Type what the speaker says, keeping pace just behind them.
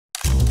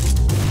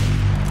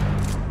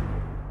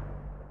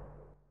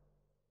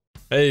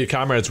Hey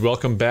comrades,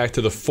 welcome back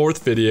to the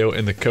fourth video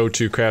in the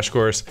CoH2 crash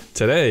course.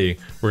 Today,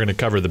 we're going to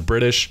cover the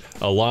British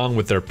along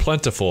with their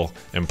plentiful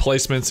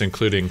emplacements,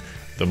 including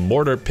the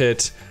mortar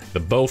pit, the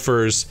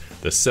Bofors,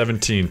 the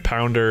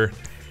 17-pounder,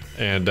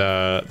 and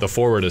the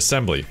forward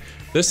assembly.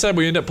 This time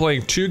we end up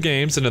playing two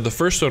games, and in the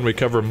first one we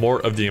cover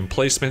more of the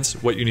emplacements,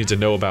 what you need to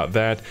know about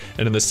that,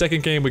 and in the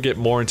second game we get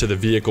more into the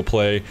vehicle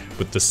play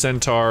with the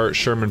Centaur,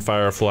 Sherman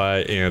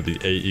Firefly, and the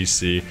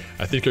AEC.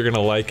 I think you're going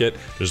to like it.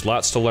 There's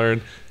lots to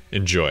learn.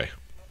 Enjoy.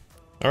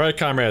 Alright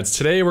comrades,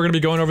 today we're going to be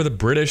going over the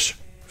British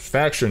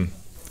faction.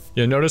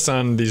 You'll notice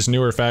on these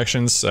newer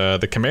factions,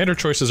 the commander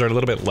choices are a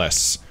little bit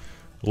less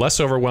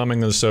overwhelming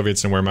than the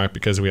Soviets and Wehrmacht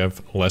because we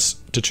have less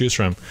to choose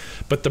from.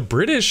 But the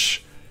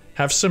British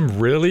have some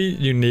really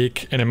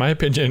unique, and in my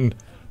opinion,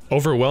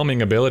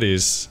 overwhelming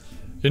abilities.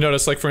 You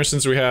notice, like for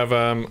instance, we have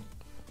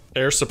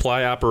air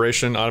supply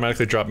operation,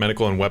 automatically drop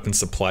medical and weapon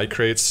supply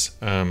crates.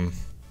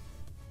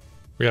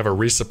 We have a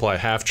resupply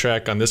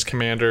half-track on this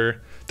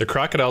commander. The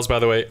Crocodiles, by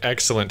the way,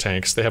 excellent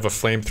tanks. They have a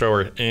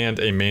flamethrower and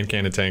a main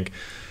cannon tank.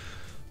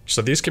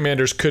 So these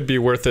commanders could be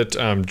worth it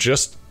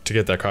just to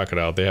get that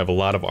Crocodile. They have a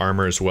lot of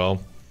armor as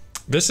well.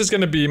 This is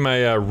going to be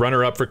my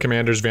runner-up for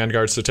commanders,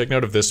 Vanguard, so take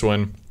note of this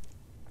one.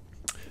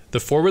 The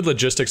Forward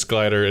Logistics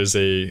Glider is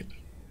a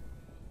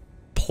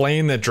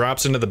plane that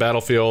drops into the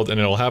battlefield, and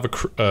it'll have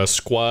a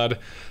squad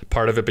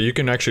part of it, but you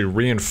can actually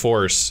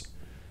reinforce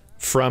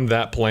from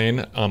that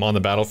plane on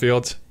the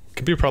battlefield.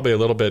 Can be probably a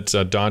little bit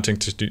daunting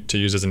to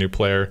use as a new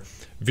player.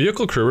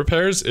 Vehicle crew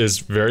repairs is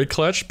very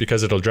clutch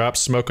because it'll drop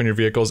smoke on your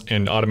vehicles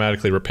and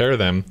automatically repair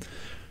them.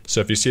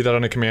 So if you see that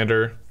on a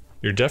commander,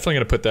 you're definitely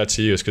going to put that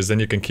to use because then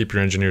you can keep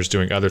your engineers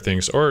doing other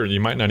things, or you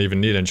might not even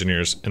need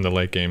engineers in the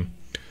late game.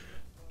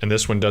 And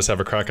this one does have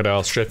a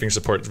Crocodile. Strafing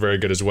support is very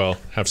good as well.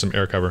 Have some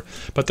air cover.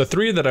 But the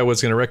three that I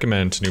was going to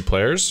recommend to new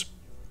players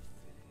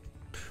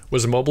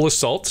was a Mobile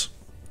Assault.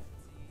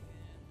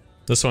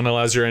 This one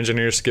allows your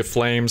engineers to get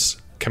flames.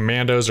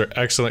 Commandos are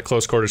excellent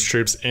close quarters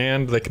troops,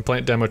 and they can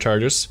plant demo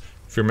charges,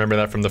 if you remember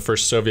that from the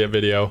first Soviet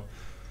video.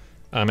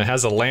 It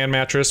has a land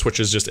mattress, which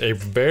is just a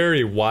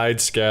very wide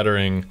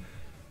scattering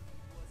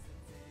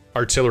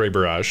artillery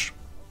barrage,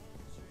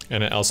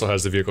 and it also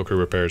has the vehicle crew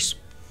repairs.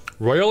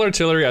 Royal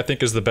Artillery I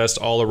think is the best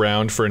all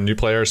around for a new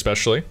player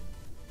especially,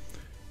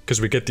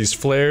 because we get these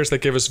flares that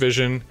give us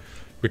vision.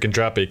 We can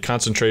drop a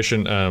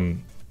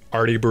concentration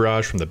arty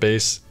barrage from the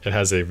base. It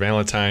has a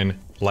Valentine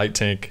light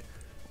tank,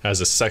 has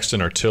a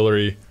Sexton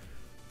artillery,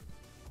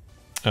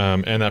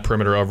 and that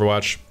perimeter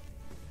overwatch.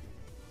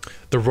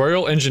 The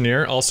Royal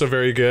Engineer, also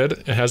very good.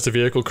 It has the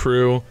vehicle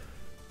crew,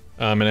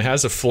 and it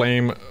has a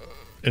flame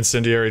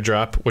incendiary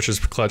drop, which is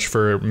clutch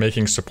for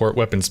making support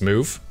weapons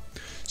move.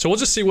 So we'll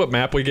just see what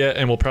map we get,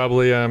 and we'll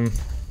probably, you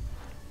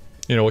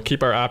know, we'll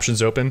keep our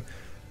options open.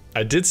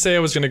 I did say I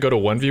was going to go to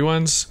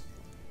 1v1s,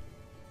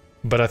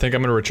 but I think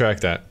I'm going to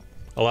retract that.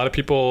 A lot of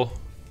people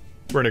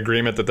were in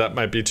agreement that that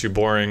might be too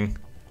boring.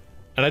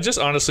 And I just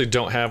honestly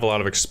don't have a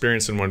lot of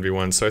experience in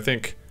 1v1, so I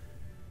think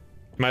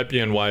it might be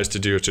unwise to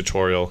do a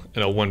tutorial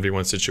in a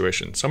 1v1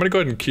 situation. So I'm gonna go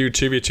ahead and queue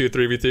 2v2,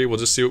 3v3, we'll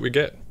just see what we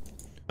get.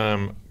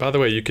 By the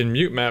way, you can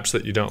mute maps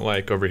that you don't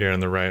like over here on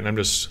the right, and I'm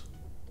just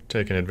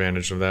taking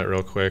advantage of that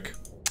real quick.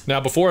 Now,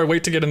 before I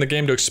wait to get in the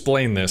game to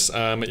explain this,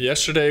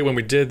 yesterday when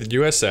we did the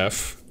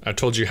USF, I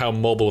told you how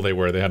mobile they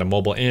were. They had a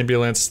mobile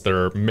ambulance,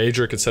 their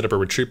major could set up a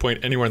retreat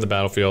point anywhere in the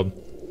battlefield.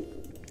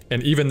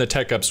 And even the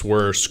tech ups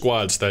were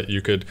squads that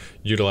you could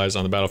utilize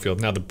on the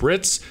battlefield. Now the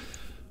Brits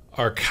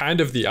are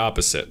kind of the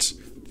opposite.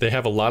 They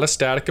have a lot of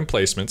static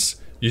emplacements.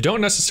 You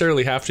don't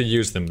necessarily have to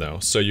use them though.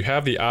 So you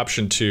have the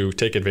option to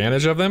take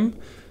advantage of them,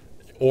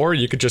 or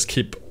you could just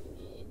keep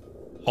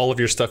all of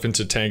your stuff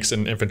into tanks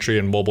and infantry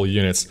and mobile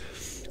units.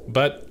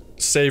 But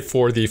save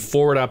for the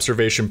forward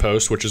observation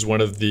post, which is one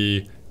of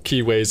the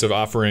key ways of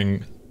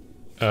offering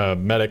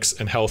medics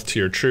and health to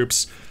your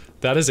troops.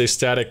 That is a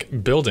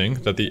static building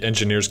that the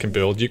engineers can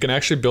build. You can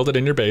actually build it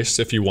in your base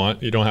if you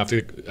want. You don't have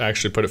to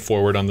actually put it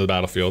forward on the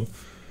battlefield.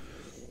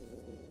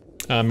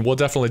 We'll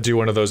definitely do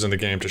one of those in the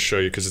game to show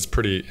you because it's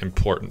pretty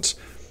important.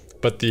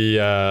 But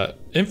the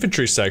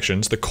infantry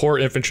sections, the core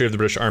infantry of the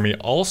British Army,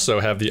 also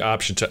have the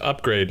option to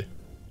upgrade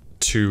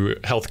to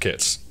health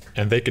kits.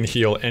 And they can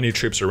heal any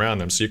troops around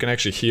them. So you can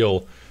actually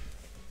heal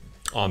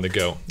on the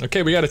go.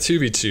 Okay, we got a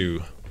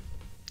 2v2.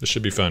 This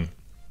should be fun.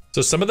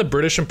 So some of the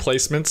British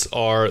emplacements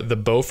are the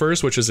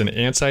Bofors, which is an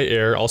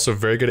anti-air, also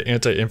very good at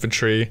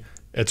anti-infantry.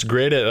 It's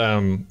great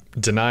at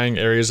denying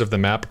areas of the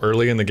map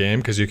early in the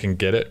game because you can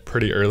get it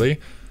pretty early.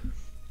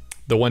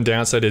 The one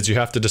downside is you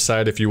have to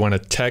decide if you want to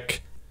tech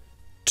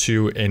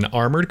to an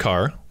armored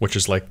car, which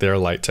is like their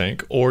light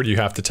tank, or you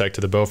have to tech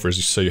to the Bofors,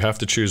 so you have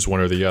to choose one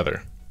or the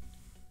other.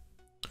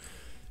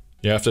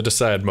 You have to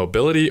decide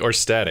mobility or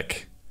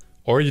static,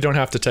 or you don't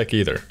have to tech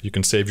either. You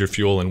can save your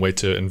fuel and wait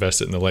to invest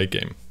it in the late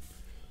game.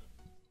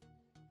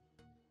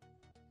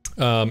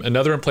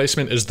 Another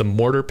emplacement is the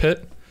mortar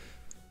pit,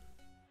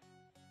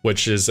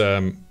 which is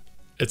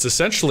it's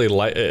essentially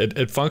like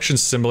it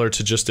functions similar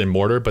to just a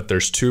mortar, but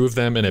there's two of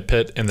them in a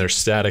pit and they're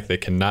static. They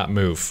cannot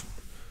move.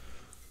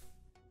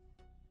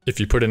 If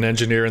you put an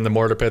engineer in the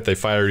mortar pit, they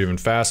fire even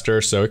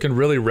faster, so it can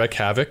really wreak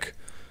havoc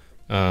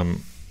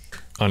on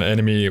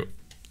enemy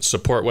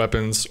support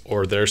weapons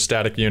or their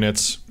static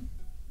units,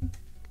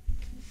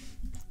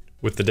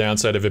 with the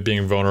downside of it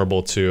being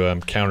vulnerable to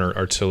counter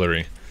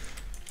artillery.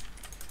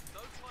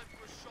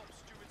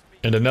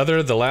 And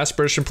the last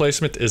British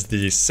emplacement is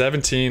the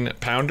 17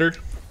 pounder,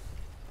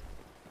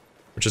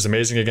 which is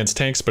amazing against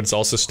tanks, but it's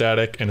also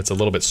static and it's a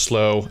little bit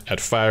slow at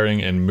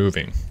firing and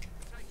moving.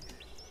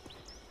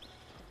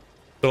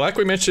 So like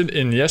we mentioned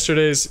in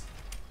yesterday's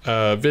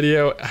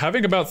video,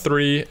 having about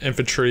 3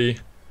 infantry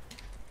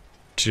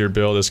to your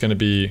build is going to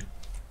be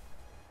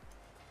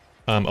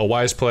a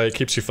wise play. It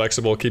keeps you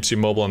flexible, keeps you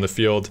mobile on the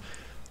field.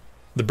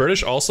 The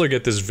British also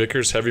get this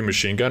Vickers heavy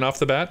machine gun off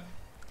the bat,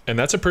 and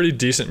that's a pretty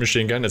decent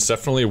machine gun. It's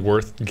definitely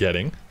worth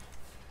getting.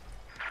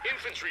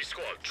 Infantry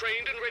squad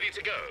trained and ready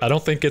to go. I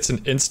don't think it's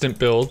an instant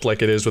build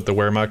like it is with the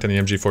Wehrmacht and the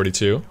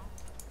MG42.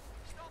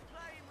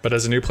 But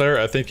as a new player,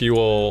 I think you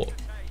will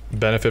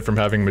benefit from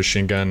having a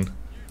machine gun.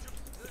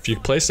 If you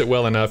place it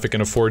well enough, it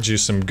can afford you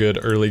some good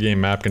early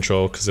game map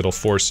control because it'll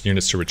force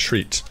units to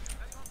retreat,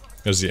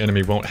 as the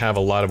enemy won't have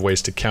a lot of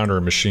ways to counter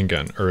a machine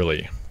gun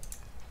early.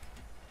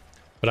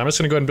 But I'm just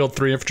going to go ahead and build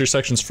 3 infantry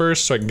sections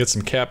first so I can get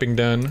some capping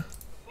done.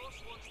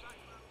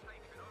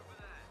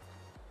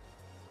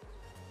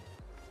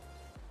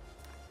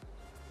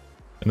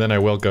 And then I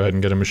will go ahead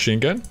and get a machine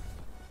gun.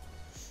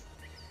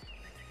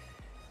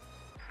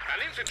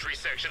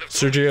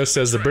 Sergio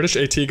says the British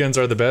AT guns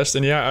are the best,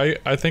 and yeah,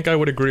 I think I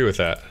would agree with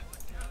that.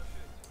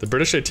 The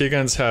British AT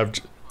guns have,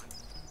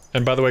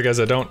 and by the way guys,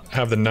 I don't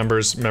have the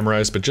numbers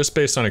memorized, but just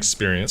based on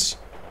experience,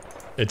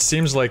 it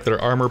seems like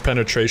their armor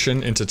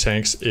penetration into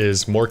tanks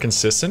is more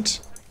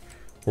consistent,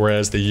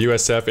 whereas the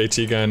USF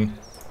AT gun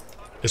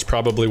is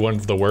probably one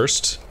of the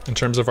worst in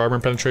terms of armor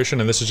penetration,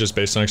 and this is just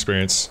based on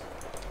experience.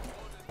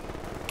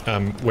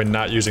 When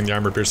not using the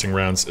armor-piercing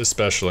rounds,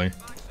 especially.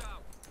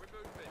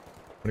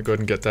 I'm gonna go ahead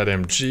and get that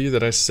MG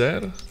that I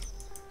said.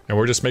 And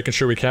we're just making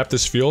sure we cap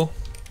this fuel.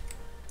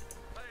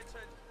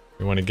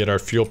 We want to get our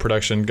fuel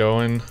production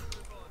going.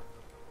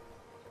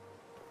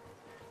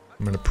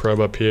 I'm gonna probe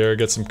up here,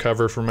 get some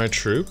cover for my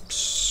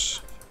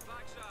troops.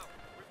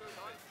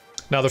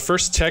 Now the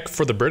first tech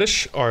for the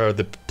British are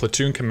the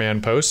platoon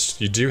command posts.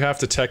 You do have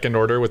to tech in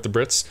order with the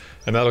Brits,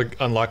 and that'll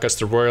unlock us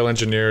the Royal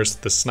Engineers,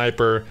 the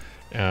Sniper,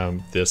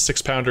 the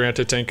 6-pounder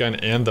anti-tank gun,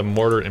 and the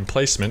mortar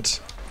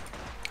emplacement.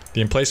 The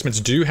emplacements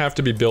do have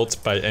to be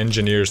built by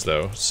engineers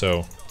though,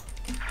 so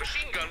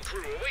Machine gun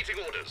crew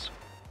awaiting orders.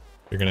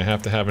 You're gonna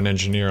have to have an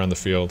engineer on the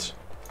field.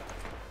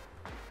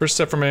 First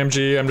step from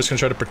AMG, I'm just gonna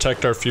try to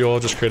protect our fuel,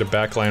 just create a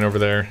backline over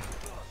there.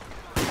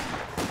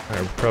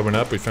 Alright, we're probing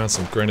up, we found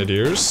some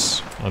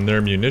grenadiers on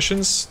their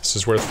munitions. This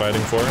is worth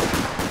fighting for.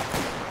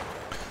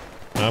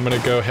 I'm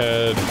gonna go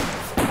ahead.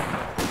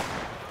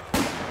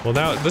 Well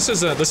now, this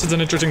is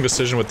an interesting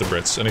decision with the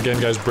Brits. And again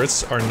guys,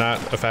 Brits are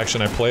not a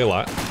faction I play a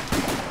lot.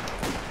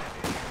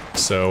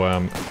 So,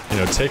 you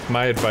know, take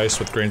my advice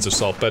with grains of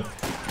salt, but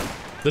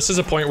this is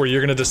a point where you're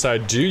going to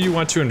decide, do you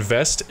want to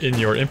invest in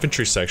your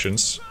infantry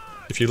sections?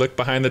 If you look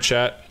behind the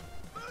chat,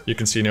 you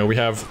can see, you know, we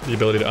have the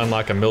ability to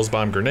unlock a Mills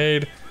bomb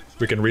grenade,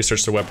 we can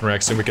research the weapon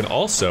racks, and we can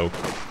also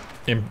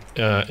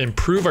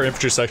improve our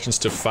infantry sections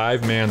to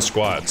 5-man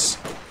squads.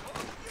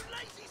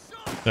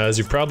 Now, as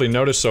you've probably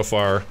noticed so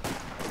far,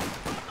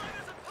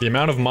 the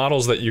amount of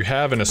models that you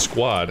have in a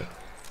squad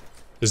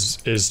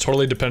is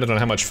totally dependent on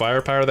how much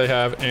firepower they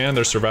have and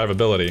their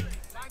survivability.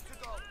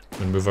 I'm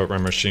gonna move over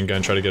my machine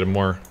gun, try to get a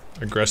more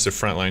aggressive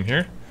front line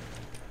here.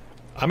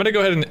 I'm gonna go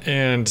ahead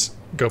and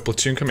go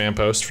platoon command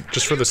post,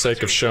 just for the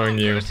sake of showing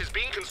you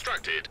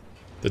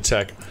the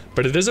tech.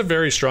 But it is a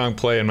very strong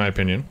play in my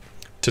opinion,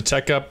 to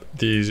tech up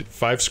the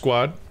 5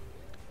 squad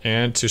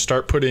and to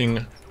start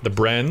putting the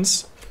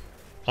Brens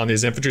on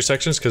these infantry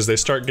sections, because they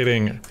start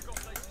getting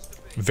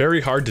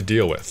very hard to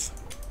deal with.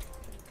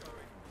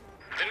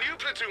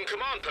 Platoon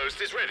command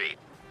post is ready.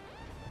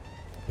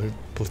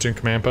 Platoon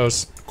command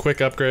post,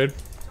 quick upgrade.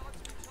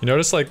 You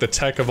notice like the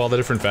tech of all the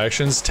different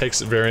factions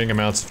takes varying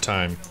amounts of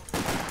time.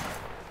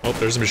 Oh,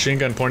 there's a machine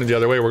gun pointed the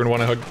other way. We're gonna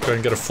want to go ahead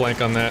and get a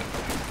flank on that.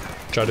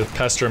 Try to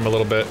pester him a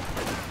little bit.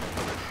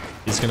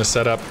 He's gonna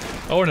set up.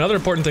 Oh, another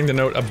important thing to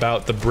note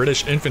about the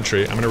British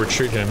infantry. I'm gonna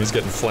retreat him. He's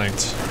getting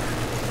flanked.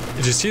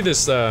 Did you see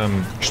this?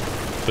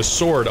 The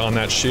sword on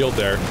that shield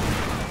there.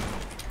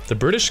 The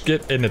British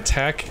get an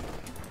attack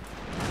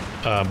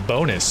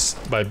bonus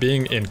by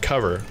being in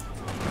cover,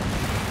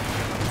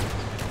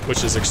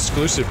 which is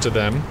exclusive to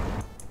them.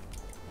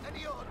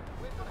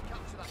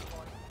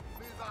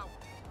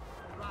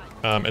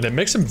 And it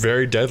makes them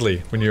very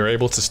deadly when you're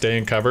able to stay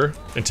in cover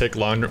and take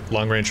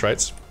long-range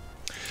fights.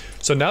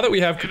 So now that we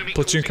have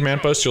platoon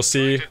command posts, you'll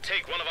see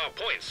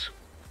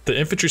the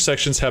infantry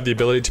sections have the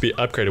ability to be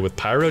upgraded with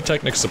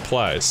pyrotechnic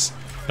supplies.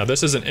 Now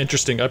this is an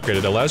interesting upgrade.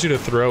 It allows you to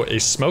throw a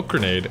smoke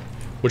grenade,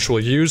 which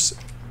will use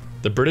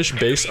the British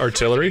base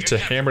artillery to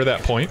hammer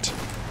that point.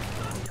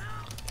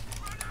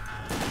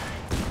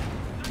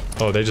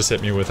 Oh, they just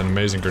hit me with an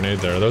amazing grenade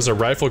there. That was a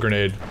rifle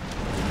grenade.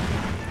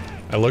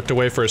 I looked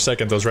away for a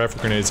second. Those rifle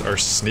grenades are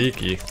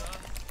sneaky.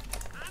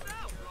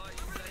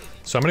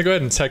 So I'm gonna go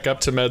ahead and tech up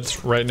to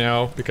meds right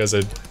now because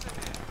I...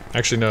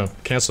 Actually, no.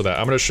 Cancel that.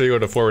 I'm gonna show you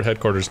what a forward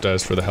headquarters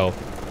does for the health.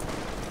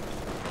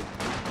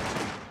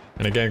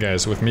 And again,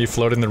 guys, with me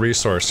floating the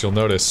resource, you'll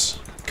notice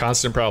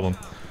constant problem.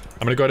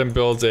 I'm gonna go ahead and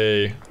build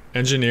a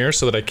engineer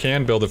so that I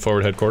can build a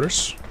forward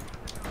headquarters.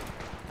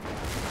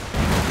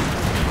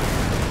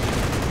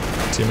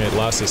 Teammate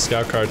lost his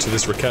scout card to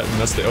this Raketin.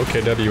 That's the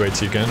OKW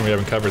AT gun. We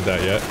haven't covered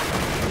that yet.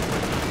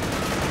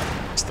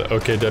 It's the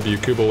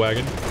OKW Kuba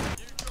wagon.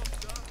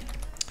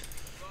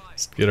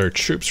 Let's get our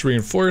troops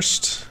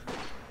reinforced.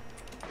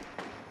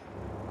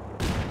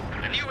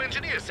 A new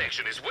engineer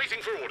section is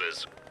waiting for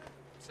orders.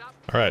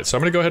 Alright, so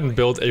I'm gonna go ahead and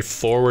build a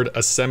forward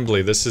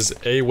assembly. This is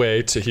a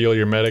way to heal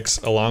your medics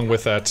along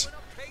with that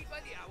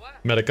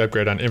medic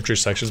upgrade on infantry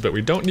sections, but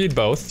we don't need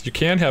both. You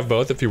can have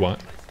both if you want.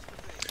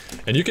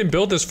 And you can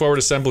build this forward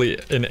assembly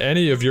in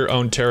any of your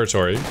own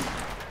territory,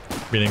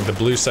 meaning the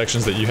blue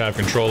sections that you have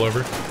control over.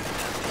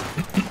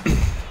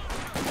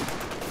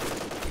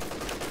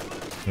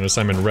 Notice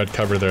I'm in red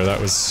cover there.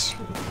 That was...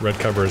 red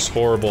cover is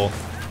horrible.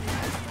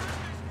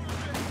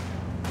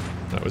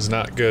 That was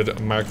not good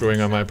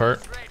microwaving on my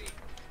part.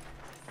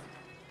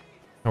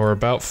 Now we're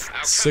about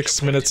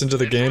 6 minutes into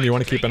the game. You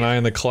want to keep an eye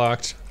on the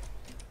clock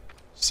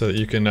so that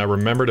you can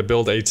remember to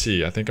build AT.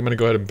 I think I'm going to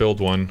go ahead and build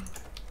one.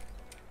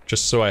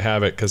 Just so I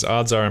have it, because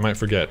odds are I might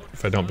forget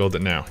if I don't build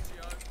it now.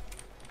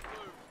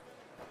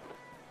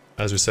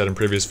 As we said in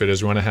previous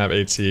videos, we want to have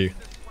AT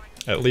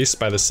at least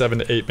by the 7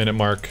 to 8 minute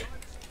mark.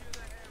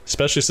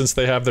 Especially since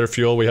they have their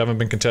fuel, we haven't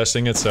been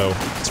contesting it, so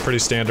it's pretty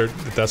standard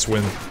that that's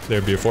when they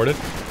would be afforded.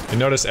 You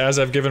notice as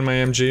I've given my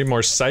MG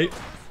more sight,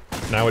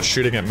 now it's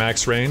shooting at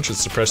max range, it's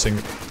suppressing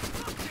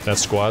that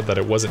squad that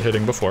it wasn't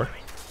hitting before.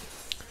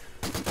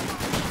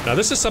 Now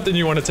this is something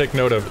you want to take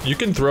note of. You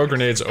can throw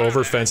grenades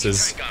over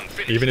fences,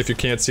 even if you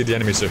can't see the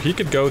enemy. So he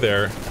could go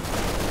there,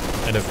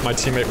 and if my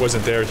teammate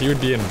wasn't there, he would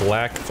be in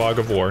black fog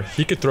of war.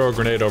 He could throw a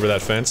grenade over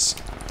that fence.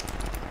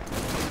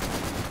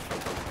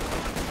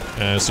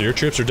 So your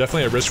troops are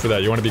definitely at risk for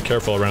that. You want to be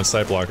careful around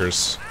sight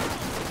blockers.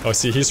 Oh,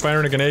 see, he's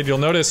firing a grenade. You'll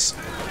notice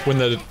when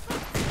the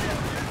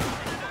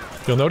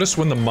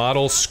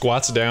model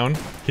squats down,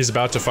 he's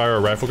about to fire a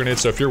rifle grenade.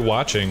 So if you're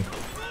watching,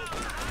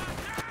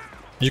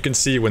 you can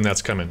see when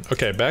that's coming.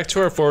 Okay, back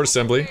to our forward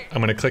assembly. I'm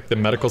gonna click the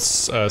medical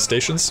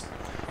stations.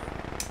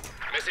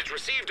 Message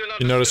received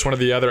and You notice one of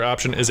the other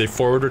option is a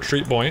forward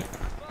retreat point.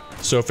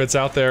 So if it's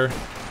out there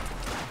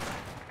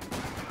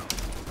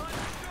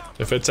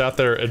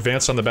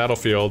advanced on the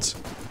battlefield,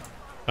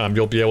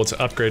 you'll be able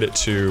to upgrade it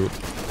to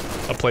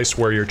a place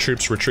where your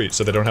troops retreat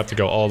so they don't have to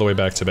go all the way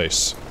back to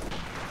base.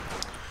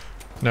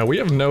 Now we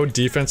have no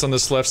defense on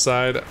this left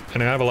side,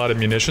 and I have a lot of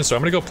munitions, so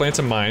I'm gonna go plant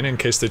a mine in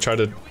case they try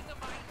to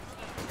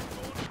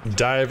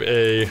dive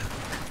a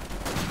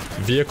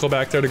vehicle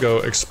back there to go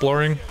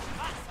exploring.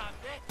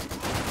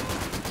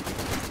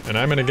 And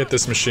I'm gonna get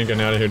this machine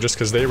gun out of here just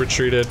because they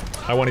retreated.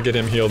 I want to get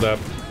him healed up.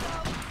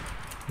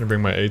 I'm gonna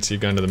bring my AT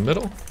gun to the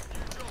middle.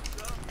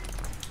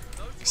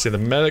 See, the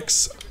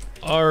medics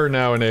are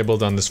now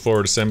enabled on this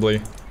forward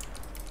assembly.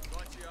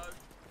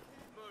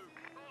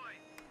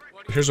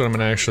 Here's what I'm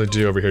gonna actually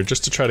do over here,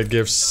 just to try to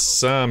give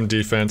some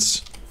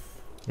defense.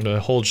 I'm gonna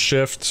hold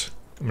shift,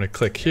 I'm gonna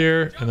click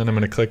here, and then I'm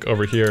gonna click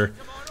over here.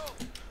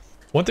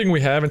 One thing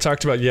we haven't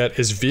talked about yet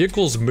is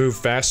vehicles move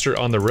faster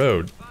on the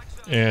road.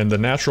 And the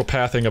natural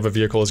pathing of a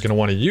vehicle is gonna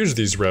want to use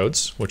these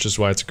roads, which is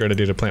why it's a great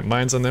idea to plant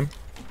mines on them.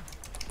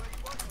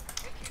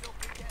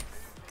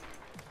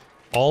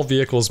 All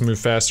vehicles move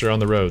faster on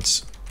the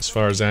roads, as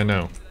far as I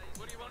know.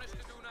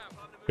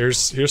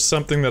 Here's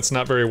something that's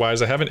not very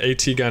wise. I have an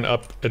AT gun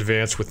up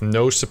advanced with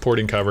no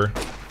supporting cover.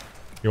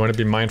 You want to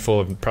be mindful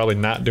of probably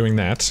not doing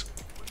that.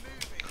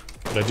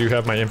 But I do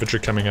have my infantry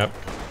coming up.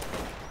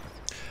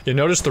 You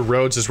notice the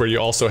roads is where you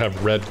also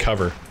have red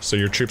cover, so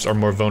your troops are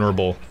more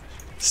vulnerable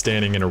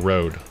standing in a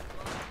road.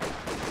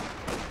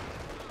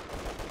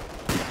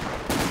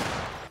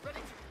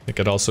 I think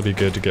it'd also be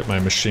good to get my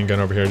machine gun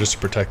over here just to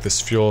protect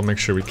this fuel, make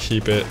sure we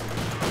keep it.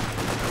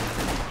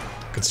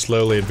 Could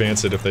slowly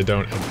advance it if they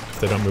don't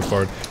move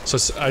forward. So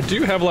I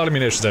do have a lot of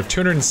munitions. I have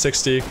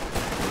 260.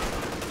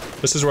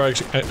 This is where I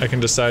can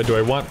decide, do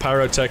I want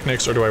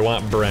pyrotechnics or do I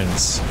want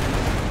Brens?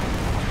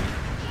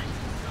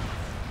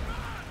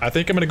 I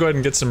think I'm gonna go ahead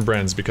and get some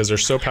Brens because they're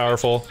so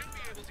powerful.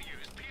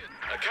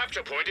 A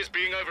capture point is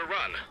being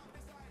overrun.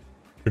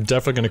 They're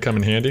definitely gonna come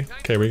in handy.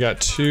 Okay, we got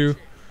 2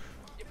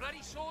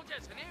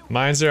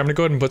 mines there. I'm gonna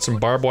go ahead and put some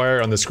barbed wire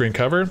on the screen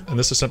cover, and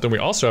this is something we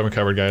also haven't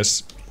covered,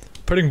 guys.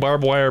 Putting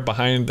barbed wire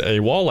behind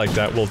a wall like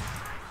that will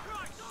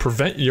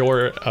prevent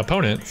your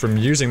opponent from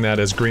using that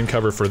as green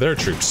cover for their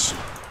troops.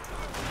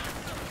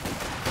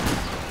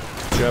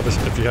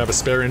 If you have a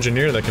spare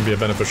engineer, that can be a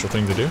beneficial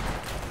thing to do.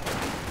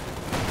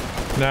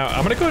 Now,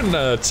 I'm gonna go ahead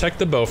and tech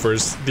the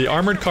Bofors. The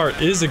armored car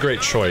is a great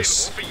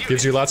choice.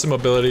 Gives you lots of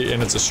mobility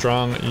and it's a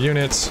strong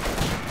unit.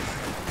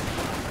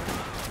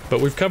 But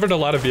we've covered a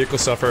lot of vehicle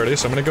stuff already,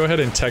 so I'm gonna go ahead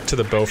and tech to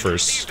the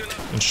Bofors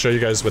and show you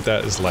guys what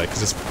that is like,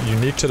 because it's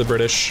unique to the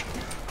British.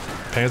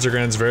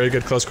 Panzergren's very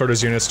good close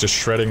quarters units, just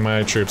shredding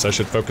my troops. I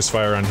should focus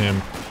fire on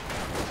him.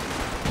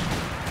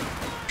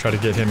 Try to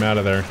get him out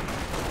of there.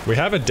 We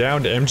have a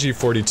downed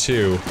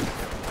MG42.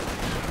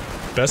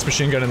 Best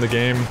machine gun in the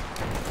game.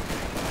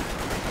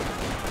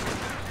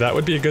 That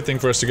would be a good thing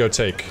for us to go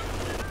take.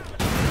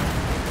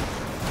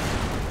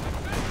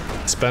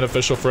 It's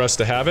beneficial for us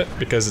to have it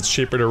because it's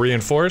cheaper to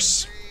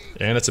reinforce,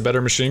 and it's a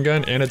better machine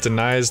gun, and it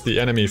denies the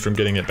enemy from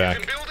getting it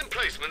back. Build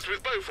emplacements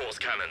with Bofors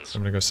cannons.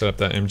 I'm gonna go set up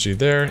that MG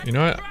there. You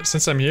know what?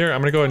 Since I'm here,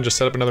 I'm gonna go ahead and just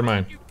set up another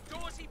mine.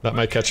 That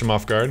might catch him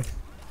off guard.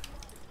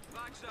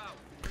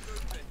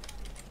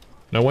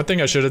 Now, one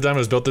thing I should have done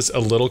was built this a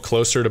little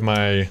closer to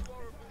my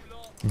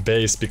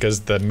base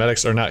because the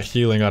medics are not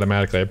healing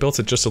automatically. I built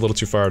it just a little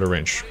too far out of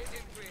range.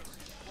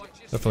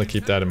 Definitely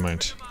keep that in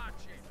mind.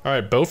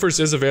 Alright, Bofors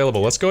is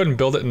available. Let's go ahead and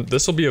build it, and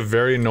this will be a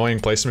very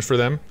annoying placement for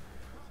them.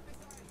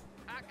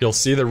 You'll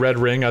see the red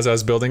ring as I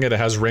was building it. It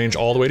has range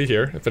all the way to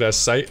here, if it has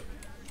sight.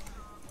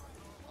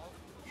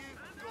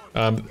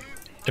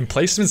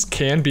 Emplacements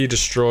can be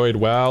destroyed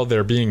while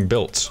they're being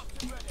built.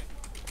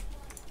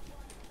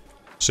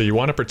 So you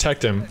want to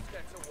protect them.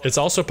 It's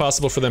also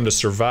possible for them to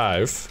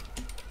survive.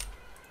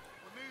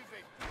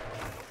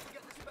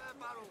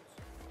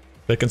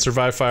 They can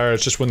survive fire,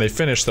 it's just when they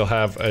finish they'll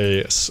have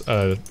a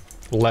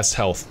less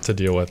health to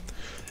deal with.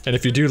 And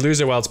if you do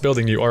lose it while it's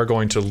building, you are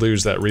going to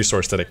lose that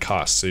resource that it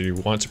costs. So you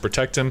want to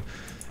protect them.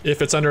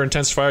 If it's under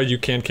intense fire, you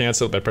can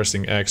cancel it by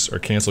pressing X or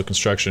cancel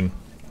construction,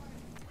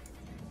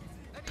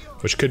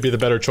 which could be the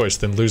better choice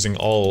than losing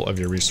all of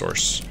your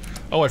resource.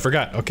 Oh, I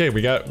forgot. Okay,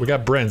 we got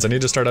Brens. I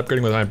need to start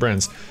upgrading with my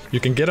Brens. You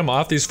can get them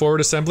off these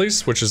forward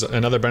assemblies, which is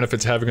another benefit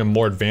to having them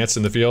more advanced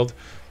in the field,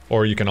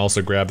 or you can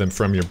also grab them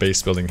from your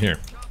base building here.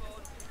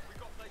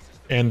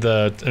 And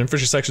the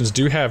infantry sections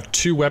do have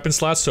 2 weapon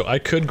slots, so I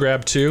could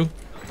grab 2.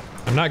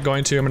 I'm not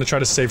going to. I'm going to try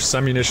to save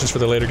some munitions for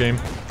the later game.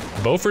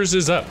 Bofors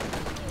is up.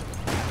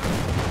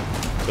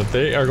 But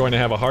they are going to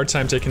have a hard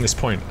time taking this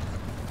point.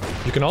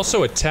 You can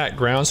also attack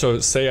ground, so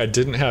say I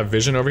didn't have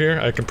vision over here,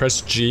 I can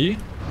press G,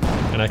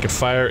 and I can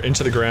fire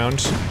into the ground.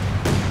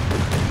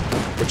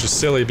 Which is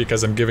silly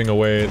because I'm giving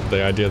away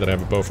the idea that I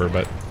have a Bofor,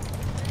 but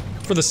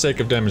for the sake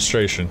of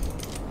demonstration.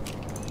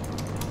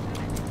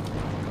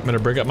 I'm going to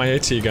bring up my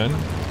AT gun.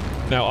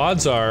 Now,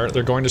 odds are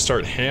they're going to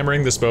start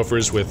hammering this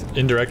Bofors with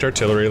indirect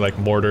artillery like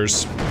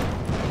mortars,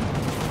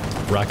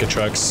 rocket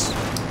trucks,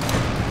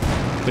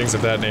 things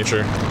of that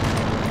nature.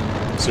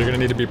 So you're going to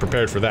need to be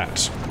prepared for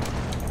that.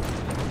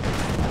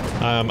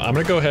 I'm going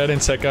to go ahead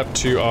and take up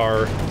to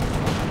our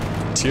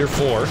Tier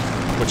 4,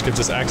 which gives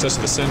us access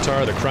to the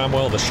Centaur, the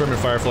Cromwell, the Sherman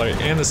Firefly,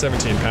 and the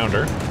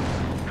 17-pounder.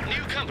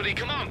 New company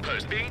command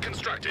post being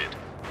constructed.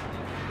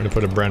 I'm going to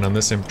put a Bren on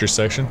this infantry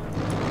section.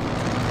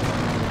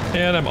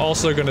 And I'm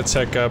also going to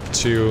tech up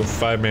to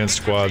 5-man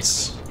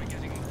squads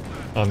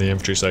on the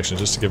infantry section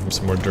just to give them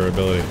some more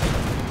durability.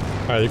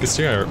 Alright, you can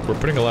see we're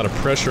putting a lot of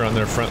pressure on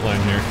their front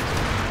line here.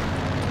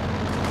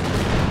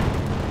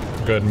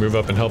 Go ahead and move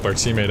up and help our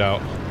teammate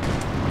out.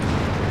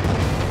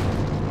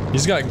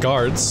 He's got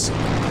guards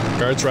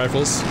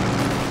rifles,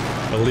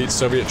 elite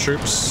Soviet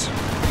troops.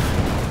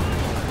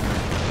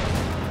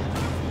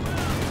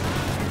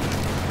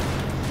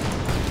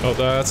 Oh,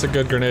 that's a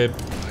good grenade.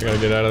 I gotta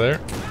get out of there.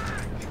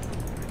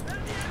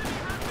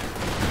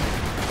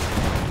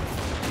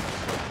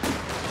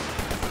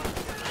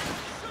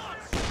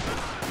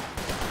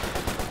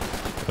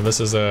 And this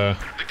is a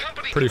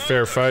pretty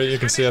fair fight. You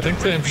can see, I think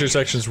the infantry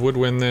sections would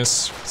win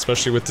this,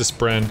 especially with this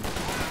Bren.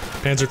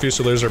 Panzer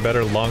Fusiliers are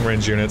better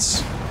long-range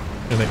units,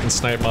 and they can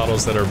snipe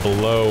models that are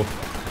below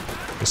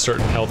a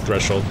certain health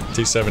threshold.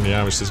 T-70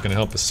 obviously is going to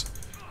help us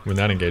win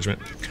that engagement.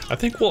 I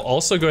think we'll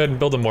also go ahead and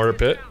build a mortar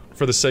pit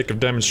for the sake of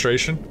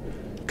demonstration.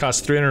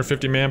 Costs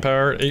 350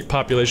 manpower, 8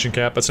 population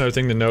cap. That's another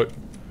thing to note.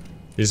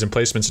 These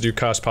emplacements do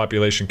cost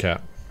population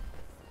cap.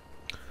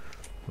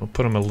 We'll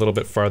put them a little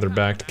bit farther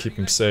back to keep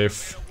them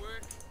safe.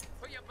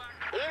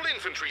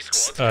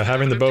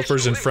 Having the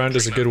Bofors in front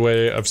is a good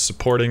way of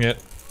supporting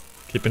it,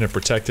 keeping it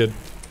protected.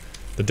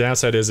 The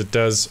downside is it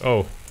does...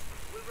 Oh.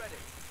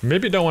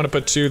 Maybe don't want to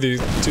put two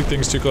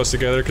things too close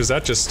together, because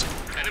that just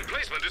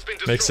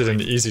makes it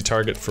an easy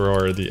target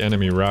for the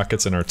enemy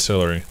rockets and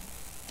artillery.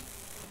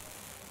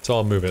 So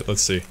I'll move it.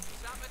 Let's see.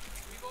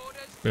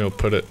 We'll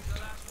put it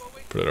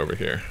over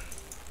here.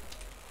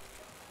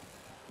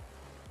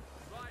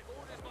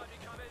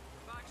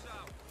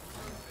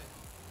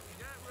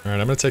 Alright,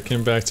 I'm gonna take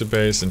him back to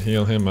base and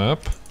heal him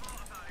up.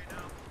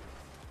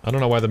 I don't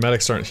know why the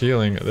medics aren't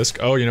healing this.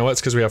 Oh, you know what?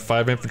 It's because we have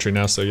 5 infantry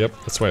now, so yep,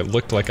 that's why it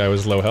looked like I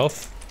was low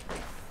health.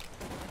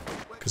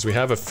 Because we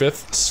have a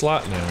 5th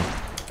slot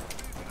now.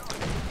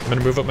 I'm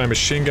gonna move up my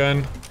machine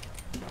gun.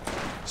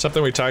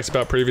 Something we talked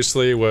about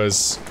previously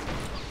was,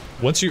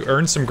 once you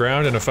earn some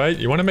ground in a fight,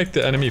 you want to make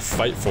the enemy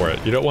fight for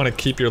it. You don't want to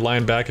keep your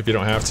line back if you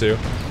don't have to.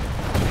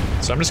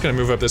 So I'm just gonna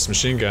move up this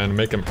machine gun and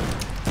make him,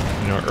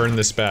 you know, earn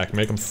this back.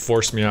 Make him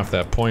force me off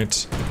that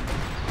point.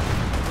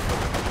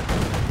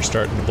 We're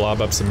starting to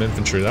blob up some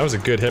infantry. That was a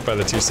good hit by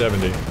the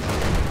T-70.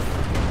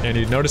 And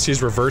you notice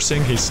he's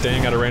reversing. He's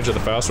staying out of range of the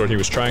Faust, or he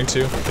was trying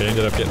to. They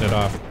ended up getting it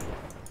off.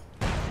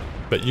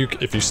 But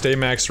if you stay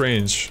max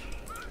range,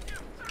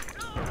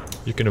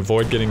 you can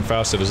avoid getting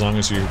Fausted as long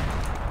as you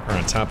are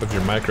on top of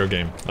your micro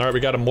game. Alright, we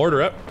got a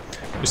mortar up.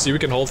 You see we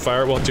can hold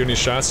fire, it won't do any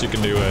shots. You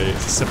can do a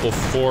simple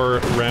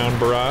 4-round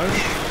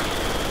barrage.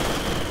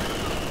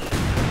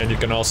 And you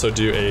can also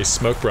do a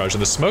smoke barrage.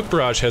 And the smoke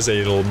barrage has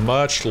a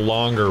much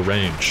longer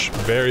range.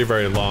 Very,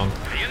 very long.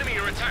 The enemy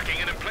are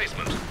attacking an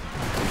emplacement.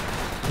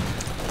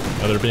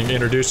 Now they're being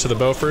introduced to the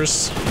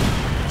Bofors.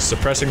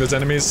 Suppressing those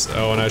enemies.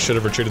 Oh, and I should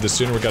have retreated this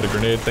sooner. We got a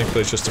grenade.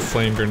 Thankfully, it's just a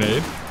flame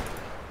grenade.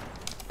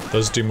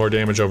 Those do more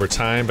damage over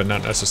time, but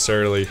not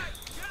necessarily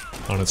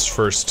on its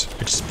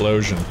first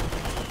explosion.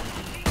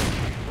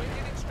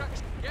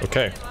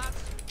 Okay.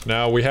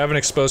 Now we have an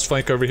exposed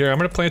flank over here. I'm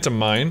gonna plant a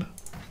mine.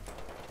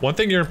 One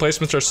thing your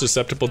emplacements are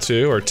susceptible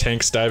to are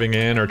tanks diving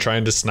in or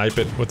trying to snipe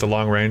it with the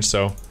long range,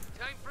 so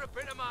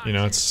you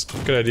know, it's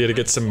a good idea to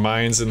get some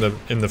mines in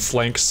the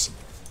flanks.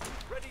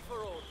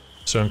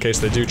 So in case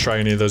they do try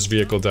any of those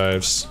vehicle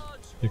dives,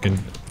 you can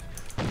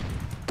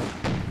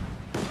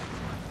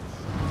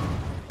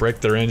break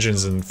their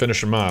engines and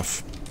finish them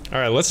off.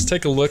 Alright, let's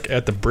take a look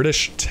at the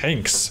British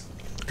tanks.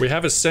 We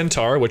have a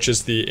Centaur, which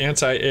is the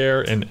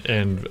anti-air and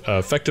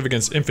effective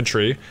against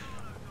infantry.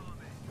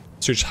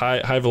 Shoots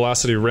high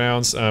velocity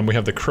rounds. We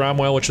have the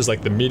Cromwell, which is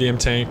like the medium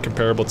tank,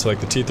 comparable to like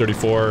the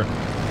T-34.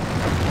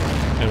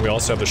 And we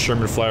also have the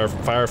Sherman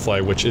Firefly,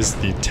 which is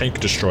the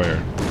tank destroyer.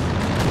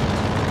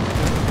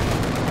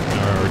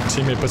 Our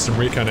teammate put some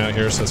recon out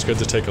here, so it's good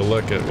to take a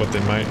look at what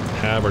they might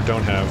have or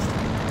don't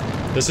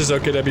have. This is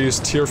OKW's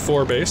Tier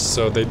 4 base,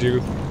 so they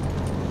do...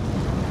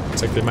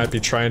 Looks like they might be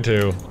trying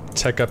to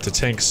tech up to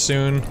tanks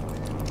soon.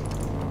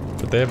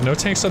 But they have no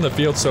tanks on the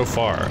field so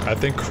far. I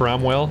think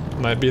Cromwell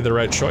might be the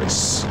right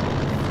choice.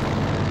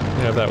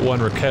 We have that one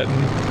Raketin.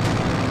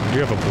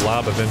 You have a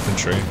blob of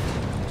infantry.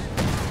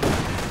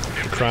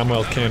 The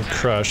Cromwell can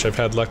crush. I've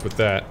had luck with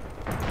that.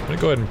 I'm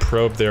gonna go ahead and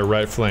probe their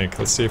right flank.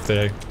 Let's see if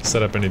they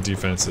set up any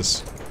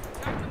defenses.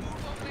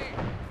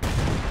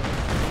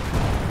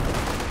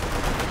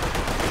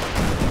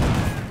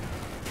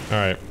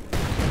 Alright.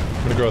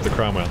 I'm gonna go with the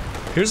Cromwell.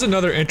 Here's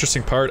another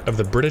interesting part of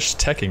the British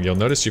teching. You'll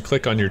notice you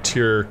click on your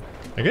tier...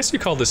 I guess you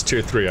call this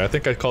tier 3. I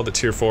think I called it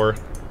tier 4.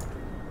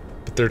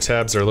 But their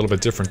tabs are a little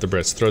bit different, the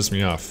Brits. Throws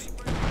me off.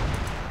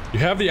 You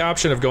have the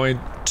option of going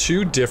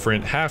 2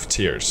 different half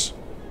tiers.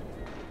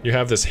 You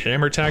have this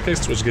hammer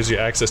tactics, which gives you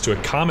access to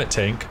a comet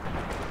tank,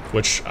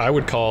 which I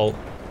would call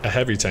a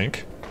heavy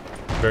tank.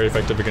 Very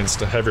effective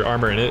against a heavier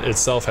armor, and it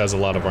itself has a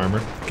lot of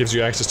armor. Gives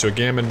you access to a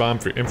gammon bomb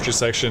for your infantry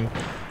section,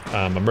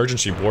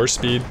 emergency war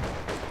speed,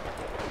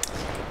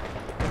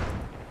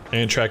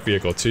 and track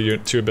vehicle.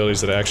 Two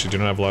abilities that I actually do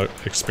not have a lot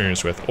of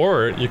experience with.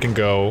 Or you can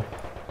go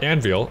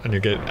Anvil, and you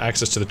get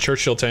access to the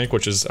Churchill tank,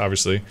 which is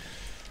obviously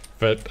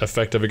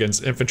effective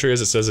against infantry,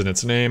 as it says in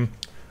its name.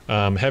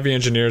 Heavy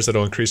engineers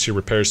that'll increase your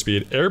repair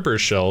speed. Airburst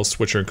shells,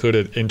 which are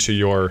included into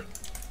your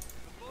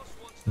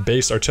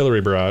base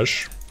artillery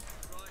barrage.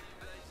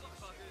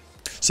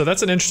 So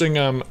that's an interesting,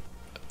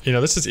 you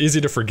know, this is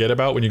easy to forget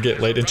about when you get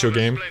late into a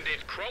game.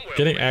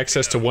 Getting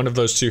access to one of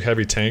those 2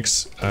 heavy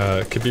tanks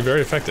could be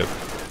very effective.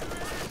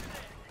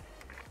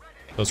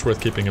 That's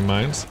worth keeping in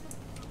mind.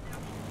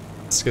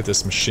 Let's get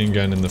this machine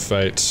gun in the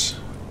fight.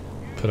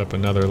 Put up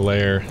another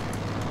layer.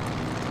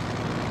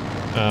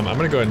 I'm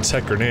gonna go ahead and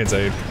tech grenades.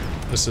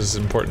 This is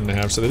important to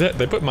have. So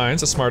they put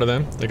mines, that's smart of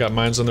them. They got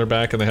mines on their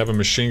back and they have a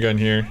machine gun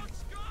here.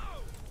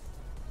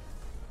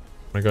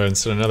 I'm gonna go ahead and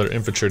send another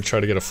infantry to try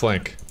to get a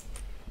flank.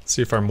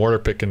 See if our mortar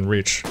pit can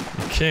reach.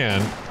 We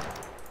can.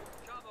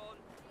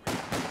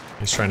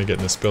 He's trying to get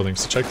in this building,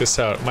 so check this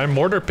out. My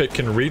mortar pit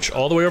can reach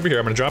all the way over here.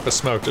 I'm gonna drop a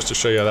smoke just to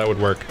show you how that would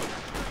work.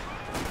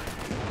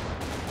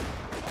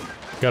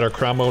 Got our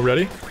Cromwell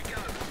ready.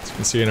 As you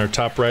can see in our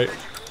top right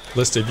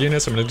listed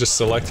units, I'm gonna just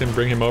select him,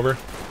 bring him over.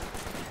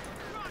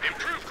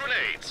 Improved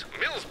grenades,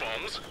 Mills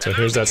bombs. So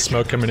here's that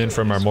smoke coming in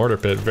from our mortar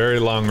pit. Very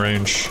long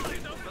range.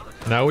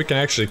 Now we can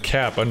actually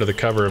cap under the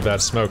cover of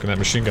that smoke, and that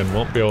machine gun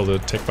won't be able to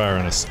take fire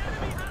on us.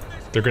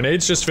 The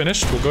grenades just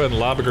finished. We'll go ahead and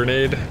lob a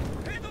grenade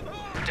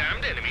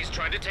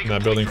in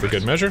that building for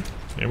good measure,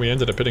 and we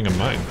ended up hitting a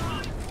mine.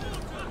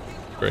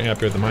 Very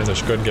happy with the mines. I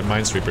should go ahead and get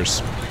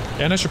minesweepers.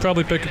 And I should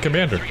probably pick a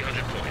commander.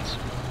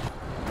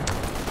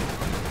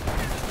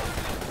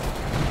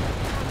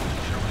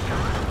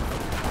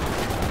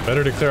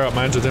 Better to clear out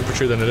mines with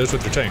infantry than it is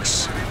with your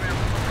tanks.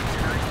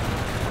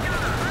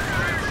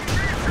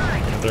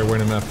 They're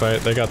winning that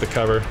fight. They got the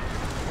cover.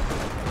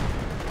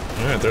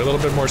 Alright, they're a little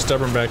bit more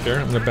stubborn back there.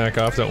 I'm gonna back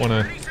off. Don't want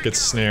to get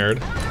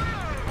snared.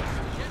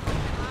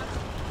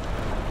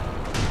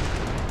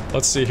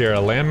 Let's see here.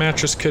 A land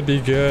mattress could be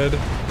good.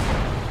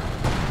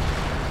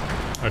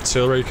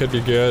 Artillery could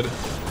be good.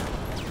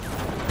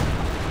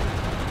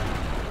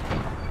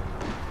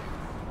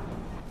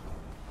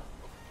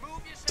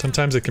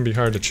 Sometimes it can be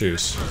hard to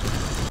choose.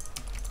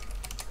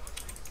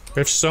 We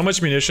have so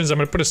much munitions, I'm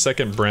gonna put a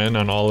second Bren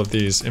on all of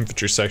these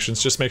infantry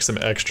sections, just makes them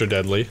extra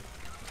deadly.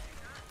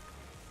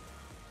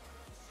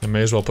 I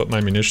may as well put my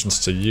munitions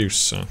to use,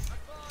 so.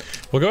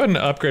 We'll go ahead and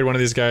upgrade one of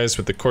these guys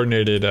with the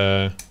coordinated,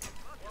 the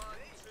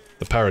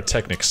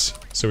pyrotechnics,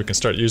 so we can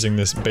start using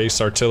this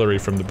base artillery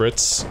from the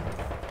Brits.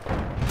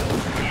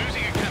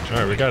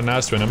 Alright, we got an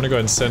Ostwind. I'm gonna go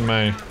ahead and send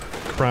my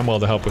Cromwell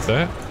to help with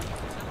that.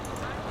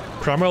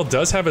 Cromwell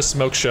does have a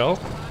smoke shell.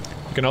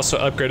 You can also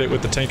upgrade it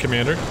with the tank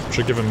commander, which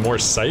will give him more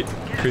sight,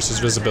 increases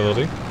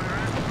visibility.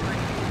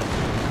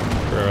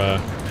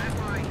 For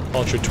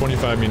Ultra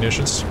 25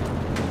 munitions.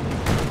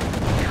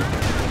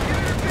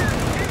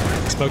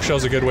 Smoke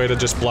shell's a good way to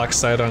just block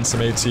sight on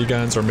some AT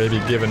guns, or maybe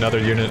give another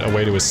unit a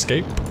way to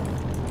escape.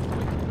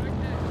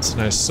 It's a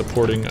nice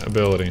supporting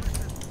ability.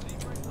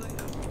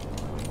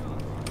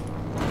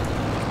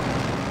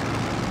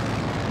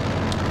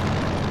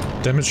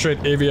 Demonstrate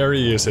AVRE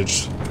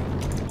usage.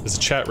 Is a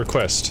chat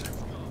request.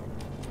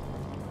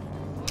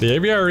 The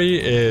AVRE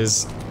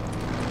is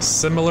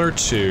similar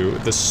to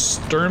the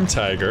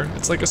Sturmtiger.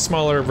 It's like a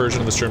smaller version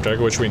of the Sturmtiger,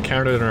 which we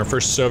encountered in our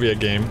first Soviet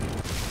game.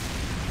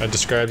 I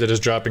described it as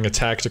dropping a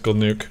tactical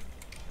nuke.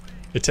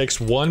 It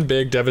takes one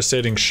big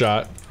devastating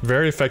shot,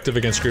 very effective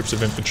against groups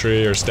of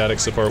infantry or static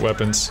support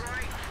weapons.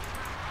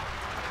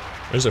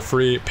 There's a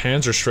free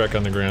Panzerschreck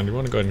on the ground. You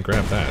want to go ahead and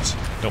grab that.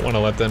 Don't want to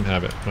let them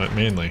have it,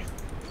 mainly.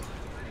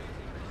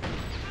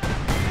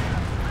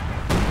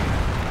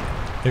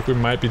 I think we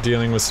might be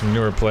dealing with some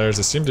newer players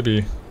that seem to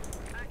be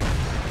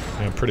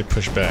pretty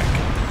pushed back.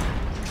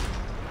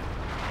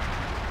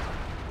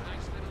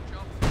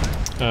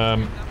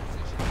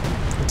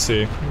 Let's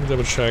see. Let me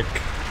double check.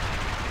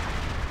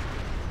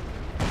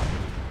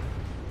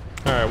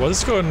 Alright, well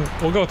let's go and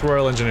we'll go with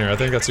Royal Engineer. I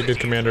think that's a good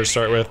commander to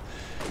start with.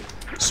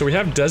 So we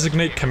have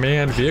Designate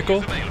Command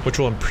Vehicle, which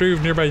will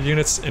improve nearby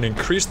units and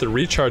increase the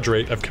recharge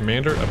rate of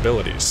commander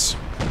abilities.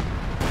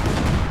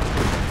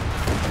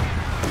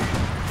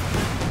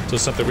 So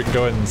something we can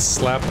go ahead and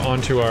slap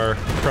onto our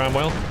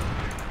Cromwell.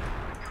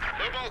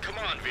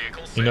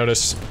 You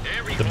notice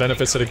the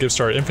benefits that it gives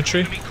to our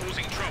infantry,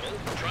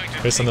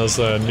 based on those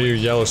new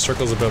yellow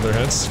circles above their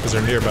heads, because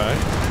they're nearby.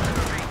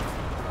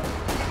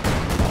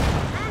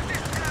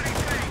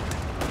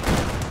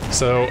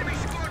 So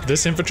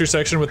this infantry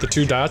section with the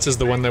 2 dots is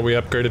the one that we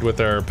upgraded with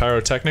our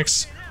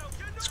pyrotechnics.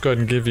 Let's go ahead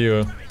and give you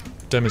a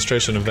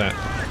demonstration of that.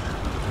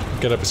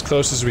 Get up as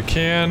close as we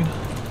can.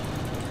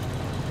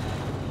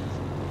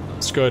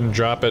 Let's go ahead and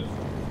drop it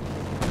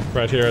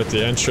right here at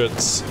the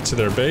entrance to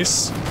their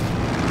base.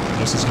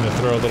 This is going to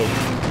throw a little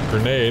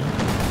grenade,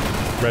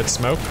 red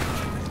smoke.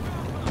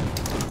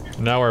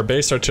 Now our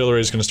base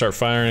artillery is going to start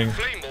firing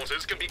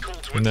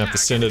in that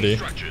vicinity.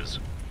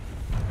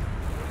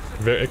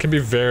 It can be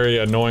very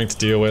annoying to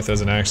deal with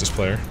as an Axis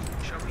player.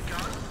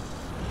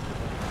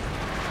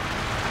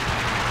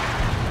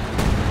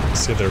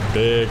 See, they're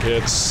big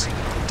hits.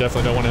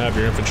 Definitely don't want to have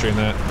your infantry in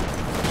that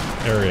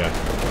area.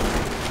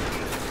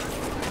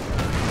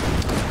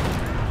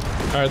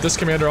 Alright, this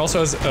commander also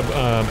has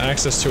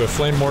access to a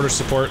flame mortar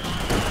support,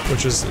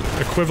 which is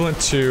equivalent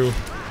to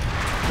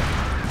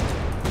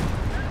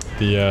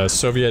the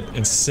Soviet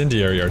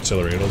incendiary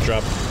artillery. It'll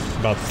drop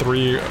about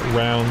 3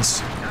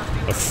 rounds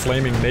of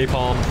flaming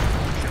napalm.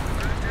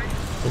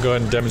 We'll go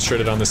ahead and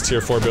demonstrate it on this tier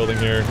 4 building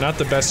here. Not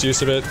the best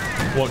use of it,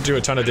 won't do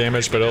a ton of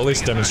damage, but it'll at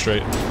least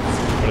demonstrate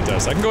what it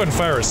does. I can go ahead and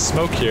fire a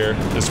smoke here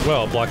as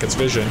well, block its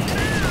vision,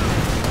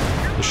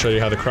 to show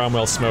you how the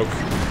Cromwell smoke.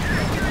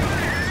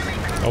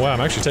 Oh wow,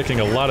 I'm actually taking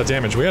a lot of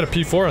damage. We had a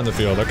P4 on the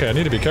field. Okay, I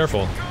need to be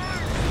careful.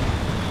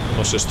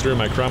 Almost just threw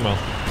my Cromwell.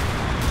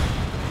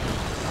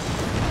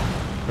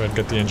 Go ahead and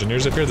get the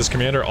engineers up here. This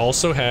commander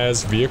also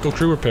has vehicle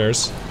crew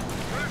repairs,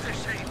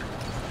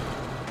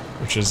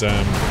 which is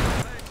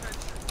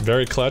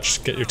very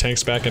clutch. Get your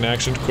tanks back in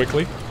action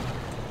quickly.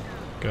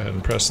 Go ahead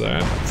and press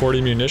that.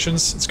 40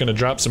 munitions. It's going to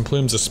drop some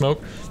plumes of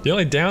smoke. The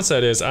only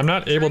downside is I'm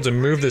not able to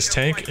move this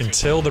tank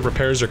until the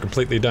repairs are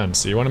completely done.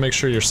 So you want to make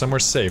sure you're somewhere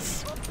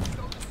safe.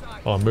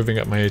 Oh, I'm moving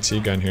up my AT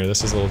gun here.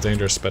 This is a little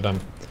dangerous, but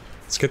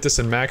let's get this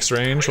in max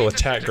range. We'll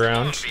attack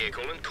ground.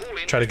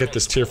 Try to get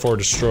this tier 4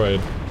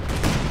 destroyed.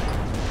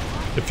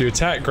 If you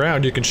attack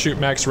ground, you can shoot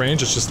max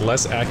range. It's just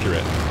less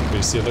accurate. But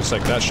you see, it looks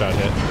like that shot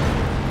hit.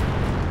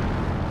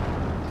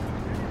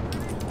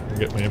 I'll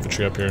get my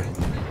infantry up here.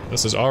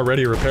 This is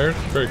already repaired.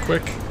 Very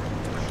quick.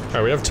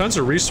 Alright, we have tons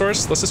of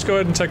resource. Let's just go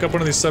ahead and take up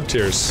one of these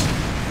sub-tiers.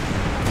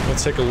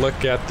 Let's take a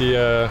look at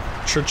the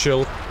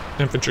Churchill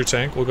infantry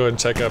tank. We'll go ahead and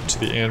take up to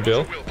the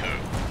Anvil.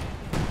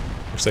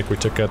 Looks like we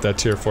took out that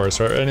tier 4,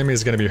 so our enemy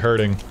is going to be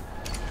hurting.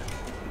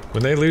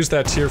 When they lose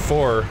that tier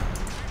 4,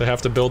 they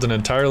have to build an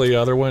entirely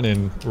other one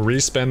and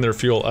re-spend their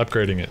fuel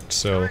upgrading it,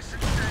 so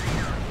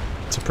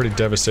it's a pretty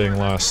devastating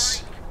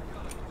loss.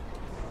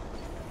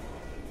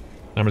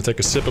 I'm gonna take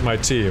a sip of my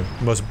tea, the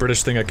most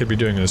British thing I could be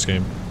doing in this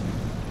game.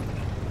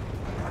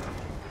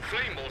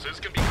 Flame mortars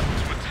can be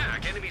used to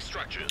attack enemy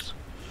structures.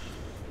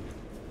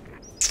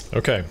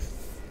 Okay.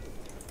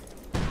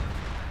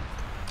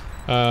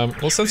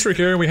 Well, since we're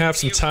here, we have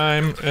some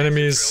time.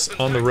 Enemies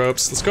on the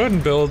ropes. Let's go ahead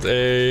and build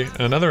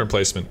another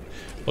emplacement.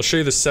 I'll show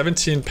you the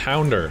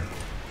 17-pounder.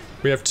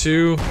 We have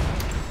 2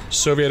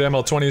 Soviet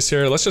ML-20s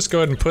here. Let's just go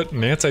ahead and put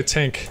an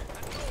anti-tank.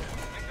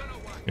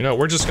 You know,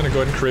 we're just gonna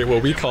go ahead and create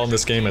what we call in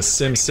this game a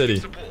Sim City,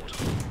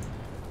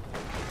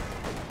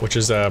 which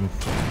is the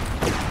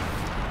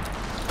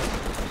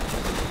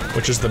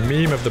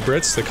meme of the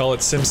Brits. They call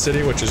it Sim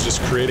City, which is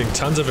just creating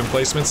tons of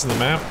emplacements in the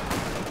map.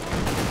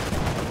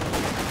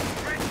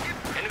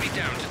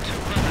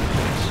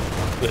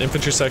 The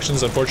infantry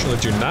sections unfortunately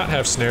do not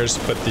have snares,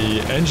 but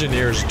the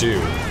engineers do.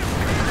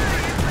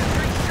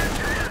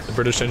 The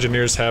British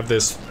engineers have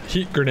this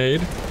heat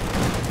grenade.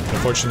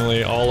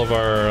 Unfortunately, all of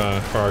our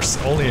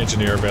only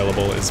engineer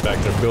available is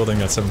back there building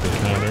that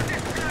 17-pounder.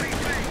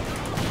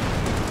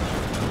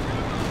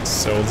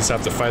 So we'll just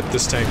have to fight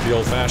this tank the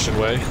old-fashioned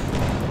way.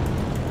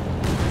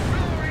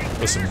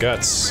 With some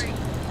guts.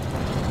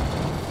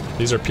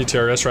 These are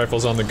PTRS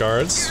rifles on the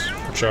guards,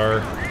 which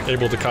are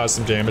able to cause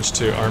some damage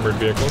to armored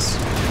vehicles.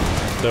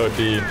 Though it'd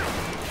be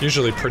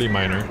usually pretty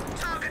minor.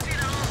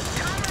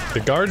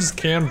 The guards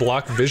can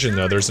block vision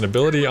though. There's an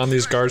ability on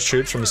these guards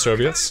troops from the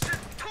Soviets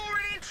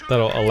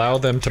that'll allow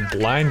them to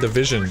blind the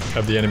vision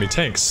of the enemy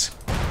tanks.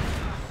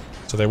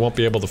 So they won't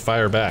be able to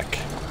fire back.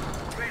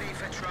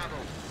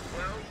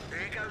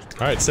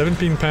 Alright,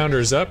 17-pounder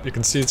is up. You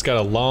can see it's got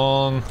a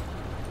long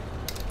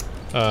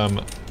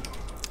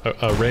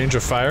a range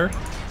of fire.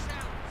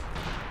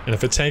 And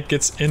if a tank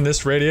gets in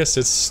this radius,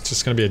 it's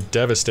just gonna be a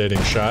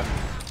devastating shot.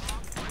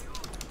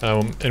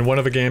 In one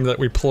of the games that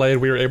we played,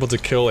 we were able to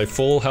kill a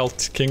full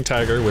health King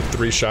Tiger with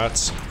 3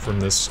 shots from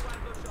this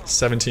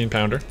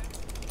 17-pounder.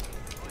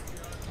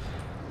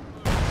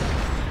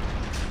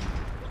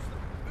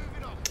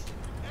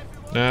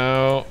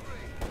 Now,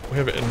 we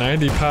have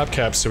 90 pop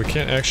caps, so we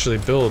can't actually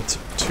build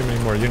too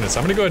many more units.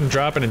 I'm gonna go ahead and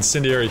drop an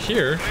incendiary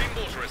here,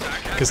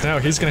 because now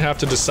he's gonna have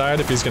to decide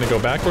if he's gonna go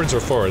backwards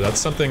or forward. That's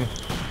something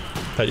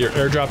that your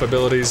airdrop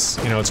abilities,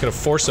 you know, it's gonna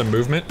force a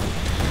movement.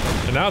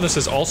 And now this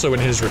is also in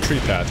his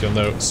retreat path, you'll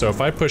note. So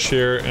if I push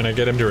here and I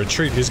get him to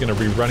retreat, he's gonna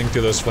be running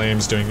through those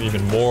flames, doing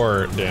even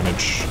more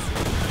damage.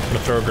 I'm gonna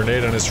throw a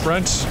grenade on his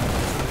front.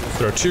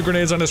 Throw 2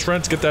 grenades on his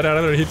front to get that out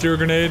of there. He threw a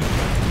grenade.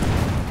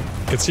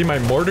 You can see my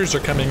mortars are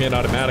coming in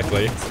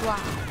automatically.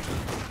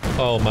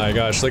 Oh my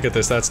gosh, look at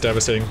this, that's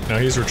devastating. Now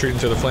he's retreating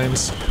to the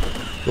flames.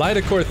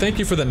 Lidacore, thank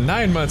you for the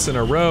 9 months in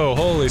a row.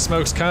 Holy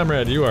smokes,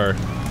 comrade, you are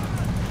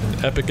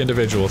an epic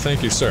individual.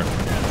 Thank you, sir.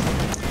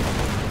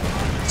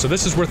 So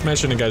this is worth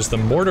mentioning, guys. The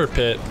mortar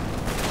pit,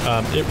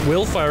 it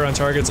will fire on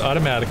targets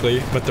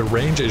automatically, but the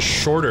range is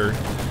shorter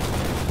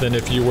than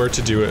if you were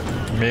to do it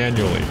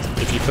manually.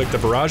 If you click the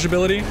barrage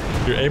ability,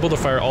 you're able to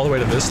fire all the way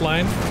to this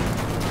line.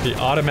 The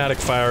automatic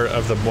fire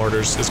of the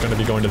mortars is going to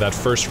be going to that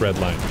first red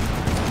line.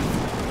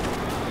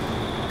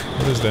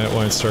 What is that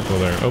white circle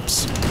there?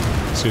 Oops.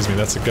 Excuse me,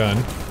 that's a gun.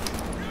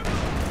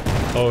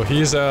 Oh,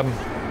 he's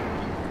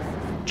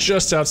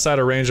just outside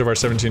of range of our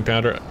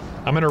 17-pounder.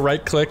 I'm gonna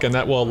right-click and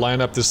that will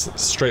line up this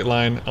straight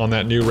line on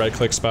that new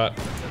right-click spot.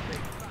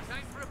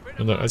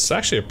 And it's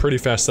actually a pretty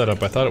fast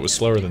setup. I thought it was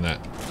slower than that.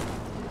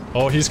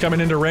 Oh, he's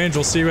coming into range.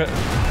 We'll see what...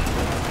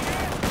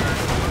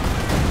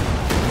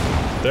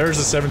 There's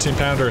a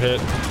 17-pounder hit.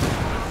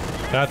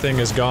 That thing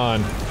is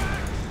gone.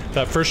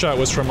 That first shot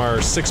was from our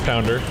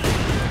 6-pounder.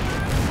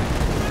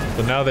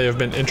 But now they have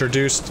been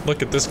introduced.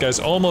 Look at this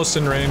guy's almost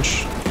in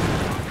range.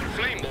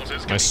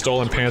 My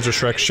stolen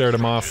Panzerschreck shared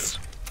him off.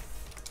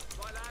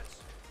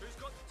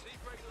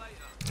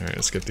 Alright,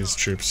 let's get these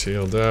troops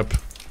healed up.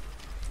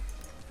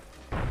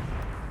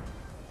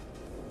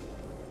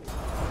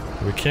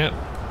 We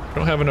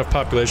don't have enough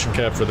population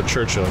cap for the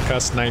Churchill. It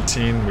costs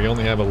 19, we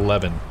only have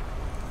 11.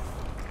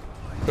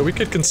 But we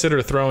could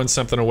consider throwing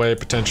something away,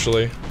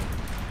 potentially.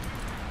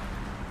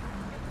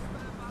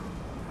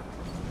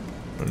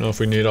 I don't know if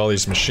we need all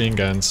these machine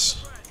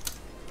guns.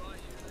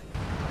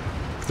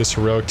 This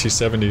heroic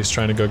T-70 is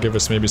trying to go give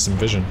us maybe some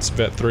vision. It's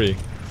Vet 3.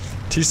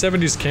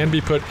 T-70s can be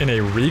put in a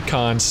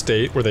recon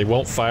state where they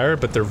won't fire,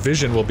 but their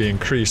vision will be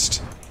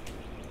increased.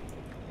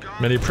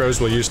 Many pros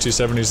will use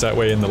T-70s that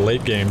way in the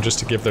late game just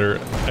to give their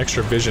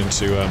extra vision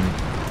to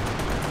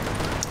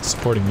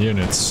supporting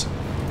units.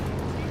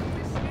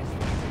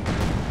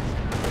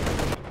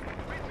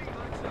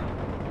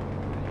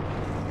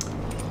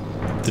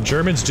 The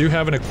Germans do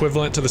have an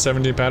equivalent to the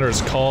 17-pounder.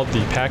 It's called the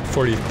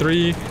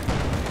PaK-43,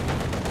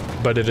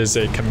 but it is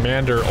a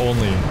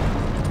commander-only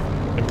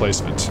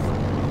emplacement.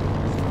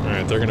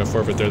 Alright, they're gonna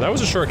forfeit there. That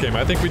was a short game.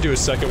 I think we do a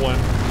second one,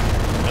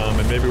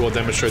 and maybe we'll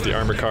demonstrate the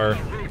armor car.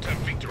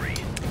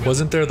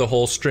 Wasn't there the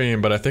whole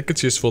stream, but I think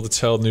it's useful to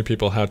tell new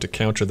people how to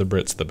counter the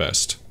Brits the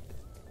best.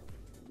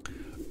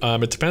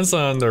 It depends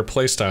on their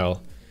playstyle.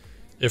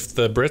 If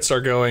the Brits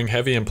are going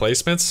heavy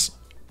emplacements,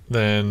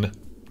 then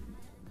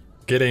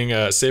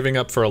saving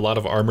up for a lot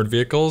of armored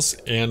vehicles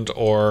and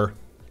or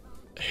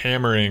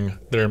hammering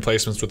their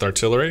emplacements with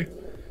artillery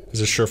is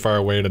a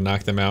surefire way to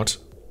knock them out.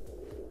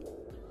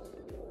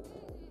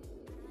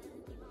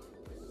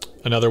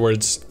 In other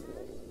words,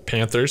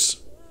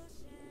 Panthers.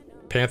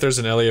 Panthers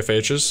and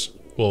LEFHs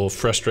will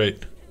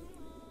frustrate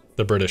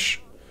the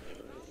British.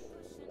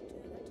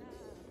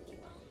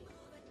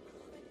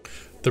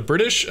 The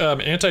British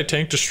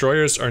anti-tank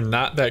destroyers are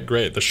not that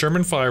great. The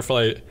Sherman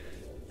Firefly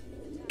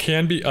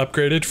can be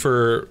upgraded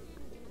for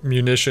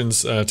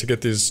munitions to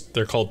get these,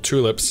 they're called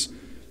tulips,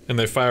 and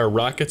they fire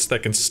rockets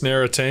that can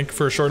snare a tank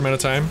for a short amount of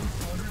time.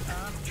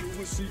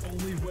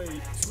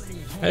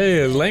 Hey,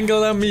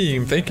 Langala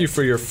Meme, thank you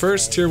for your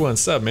first tier 1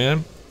 sub,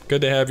 man.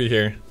 Good to have you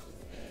here.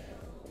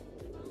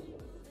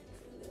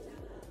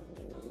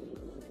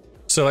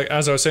 So like,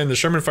 as I was saying, the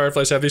Sherman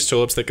Fireflies have these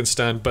tulips they can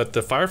stun, but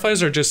the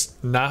Fireflies are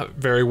just not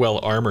very well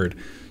armored.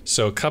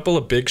 So a couple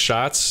of big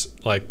shots,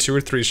 like 2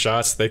 or 3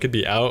 shots, they could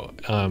be out.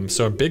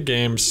 So in big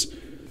games,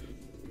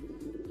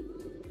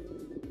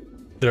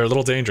 they're a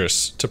little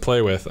dangerous to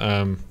play with.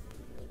 And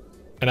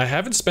I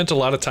haven't spent a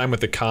lot of time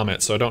with the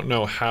Comet, so I don't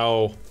know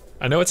how...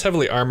 I know it's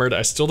heavily armored.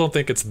 I still don't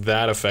think it's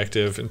that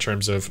effective in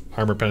terms of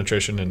armor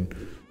penetration, and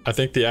I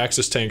think the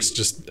Axis tanks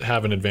just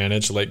have an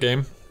advantage late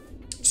game.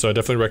 So I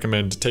definitely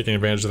recommend taking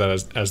advantage of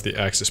that as the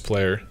Axis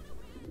player.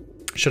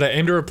 Should I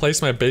aim to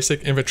replace my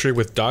basic infantry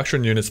with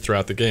doctrine units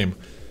throughout the game?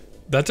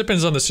 That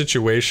depends on the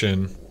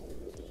situation.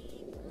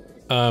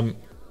 And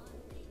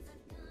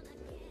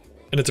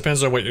it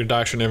depends on what your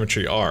doctrine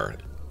infantry are.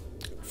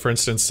 For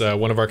instance,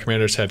 one of our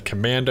commanders had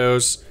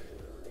commandos.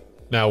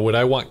 Now, would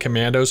I want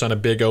commandos on a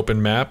big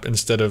open map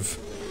instead of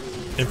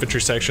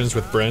infantry sections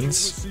with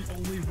Brens?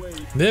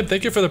 Nib,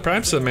 thank you for the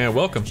Prime sub, man.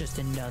 Welcome. Just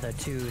another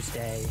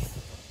Tuesday.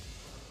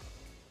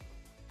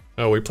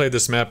 Oh, we played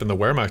this map in the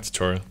Wehrmacht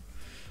tutorial.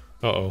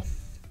 Uh-oh.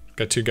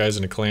 Got 2 guys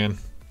in a clan.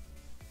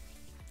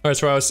 Alright,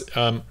 so I was,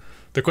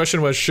 the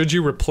question was, should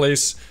you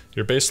replace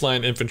your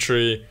baseline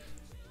infantry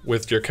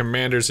with your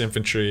commander's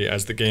infantry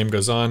as the game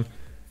goes on?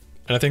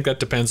 And I think that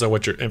depends on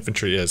what your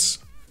infantry is.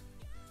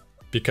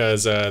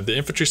 Because the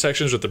infantry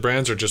sections with the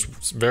brands are just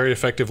very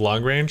effective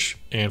long range,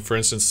 and for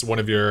instance, one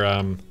of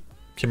your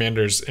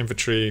commander's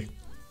infantry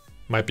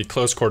might be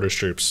close quarters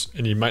troops,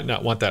 and you might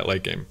not want that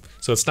late game.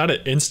 So it's not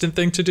an instant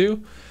thing to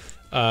do,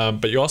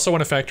 but you also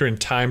want to factor in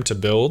time to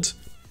build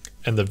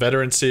and the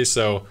veterancy.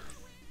 So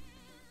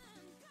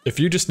if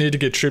you just need to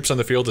get troops on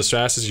the field as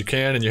fast as you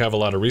can and you have a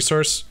lot of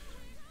resource,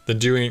 then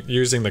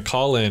using the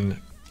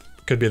call-in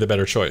could be the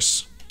better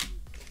choice.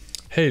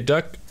 Hey,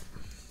 Duck.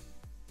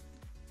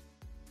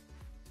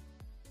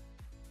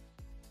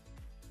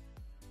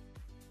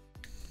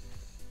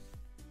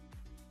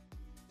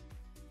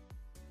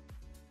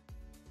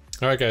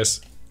 Alright guys,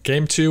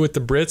 game 2 with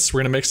the Brits. We're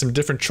gonna make some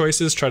different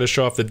choices, try to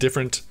show off the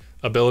different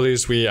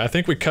abilities. I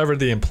think we covered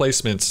the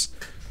emplacements,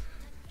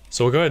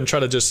 so we'll go ahead and try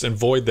to just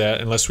avoid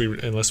that unless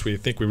we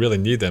think we really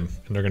need them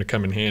and they're gonna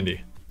come in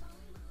handy.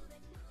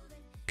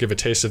 Give a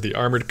taste of the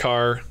armored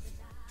car.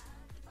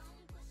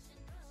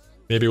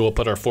 Maybe we'll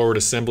put our forward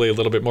assembly a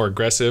little bit more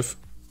aggressive.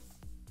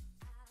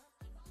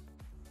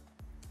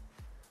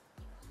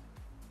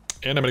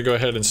 And I'm gonna go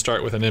ahead and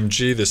start with an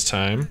MG this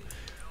time,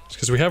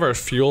 because we have our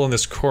fuel in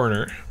this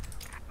corner.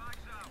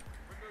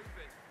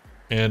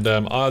 And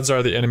odds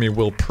are the enemy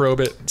will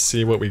probe it,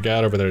 see what we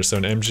got over there, so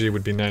an MG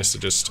would be nice to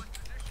just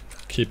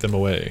keep them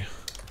away.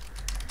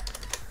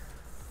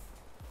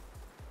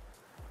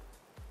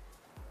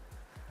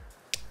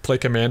 Play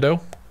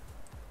commando.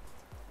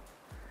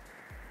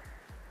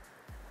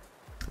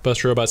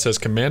 Bus Robot says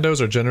commandos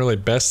are generally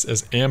best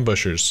as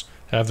ambushers.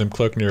 Have them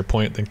cloak near a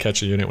point, then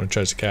catch a unit when it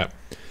tries to cap.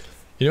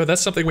 You know,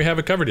 that's something we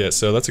haven't covered yet,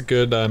 so that's a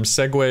good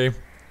segue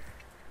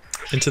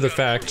into the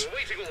fact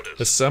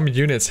that some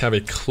units have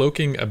a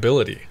cloaking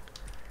ability.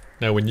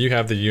 Now when you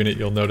have the unit,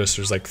 you'll notice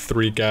there's like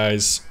 3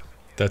 guys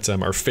that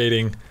are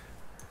fading,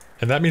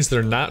 and that means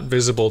they're not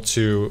visible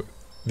to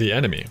the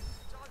enemy.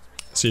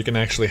 So you can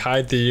actually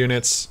hide the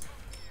units,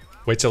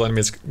 wait till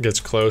enemies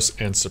gets close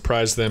and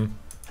surprise them.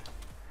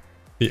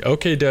 The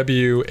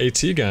OKW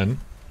AT gun,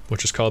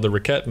 which is called the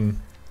Raketten,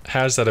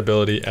 has that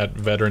ability at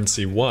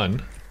Veterancy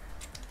 1.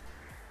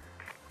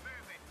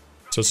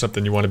 So it's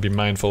something you want to be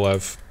mindful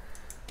of.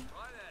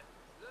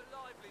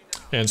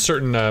 And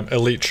certain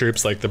elite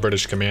troops like the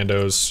British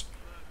Commandos,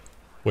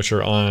 which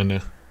are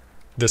on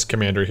this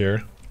commander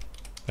here,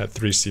 at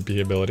 3 CP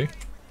ability.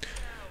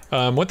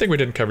 One thing we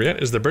didn't cover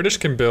yet is the British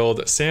can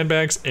build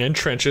sandbags and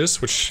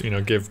trenches, which, you know,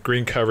 give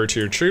green cover to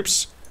your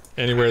troops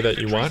anywhere that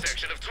you want.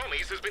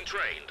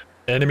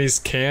 Enemies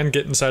can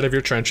get inside of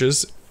your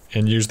trenches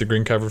and use the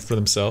green cover for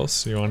themselves,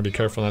 so you want to be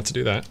careful not to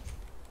do that.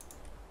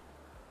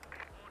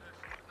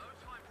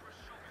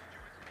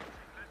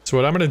 So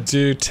what I'm going to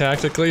do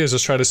tactically is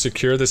just try to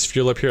secure this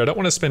fuel up here. I don't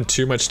want to spend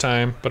too much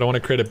time, but I want to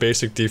create a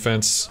basic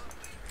defense.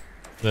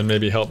 Then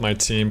maybe help my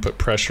team put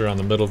pressure on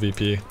the middle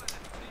VP.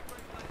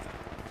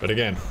 But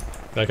again,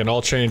 that can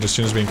all change as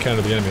soon as we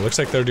encounter the enemy. Looks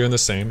like they're doing the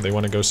same. They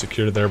want to go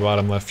secure their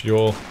bottom left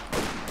fuel.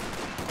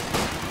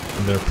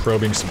 And they're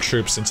probing some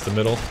troops into the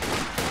middle.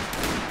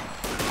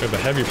 We have a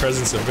heavy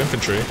presence of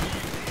infantry.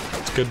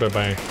 It's good by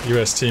my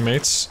US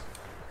teammates.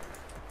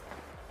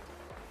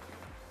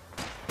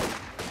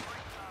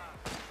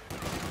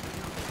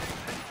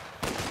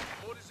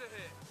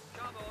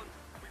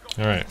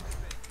 Alright.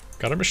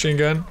 Got got a machine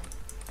gun.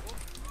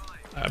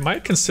 I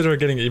might consider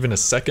getting even a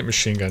second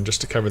machine gun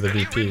just to cover the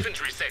VP.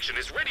 Infantry section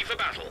is ready for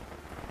battle.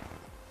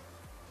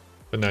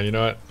 But now, you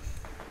know what?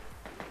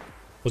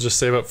 We'll just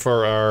save up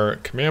for our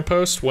command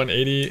post.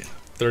 180,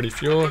 30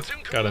 fuel.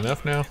 Got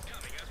enough now.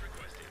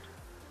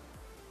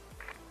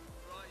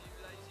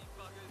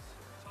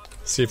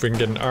 See if we can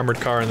get an armored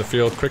car in the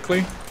field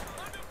quickly.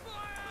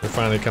 They're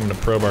finally coming to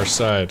probe our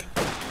side.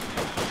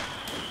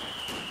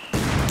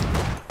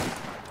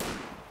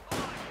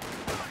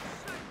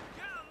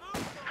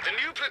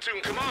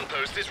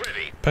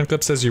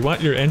 Penclip says you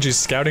want your MGs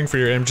scouting for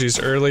your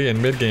MGs early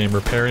and mid-game,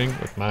 repairing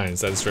with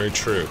mines. That is very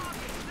true.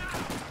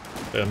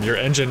 Your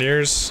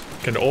engineers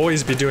can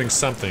always be doing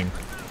something.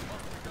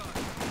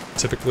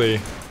 Typically,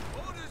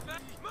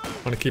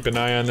 want to keep an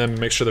eye on them,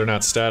 make sure they're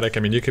not static. I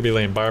mean, you could be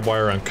laying barbed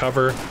wire on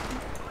cover.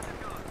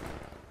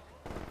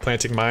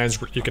 Planting mines,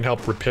 you can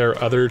help repair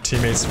other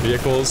teammates'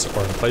 vehicles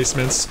or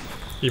emplacements.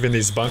 Even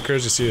these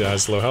bunkers, you see that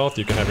has low health,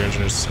 you can have your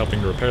engineers helping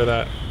to repair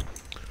that.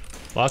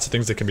 Lots of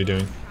things they can be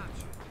doing.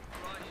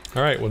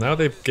 Alright, well now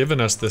they've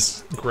given us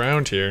this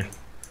ground here.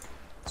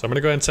 So I'm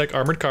gonna go ahead and take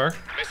armored car.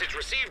 Message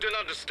received and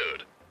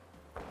understood.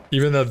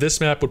 Even though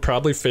this map would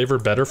probably favor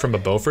better from a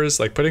Bofors,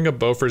 like putting a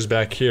Bofors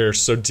back here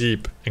so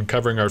deep and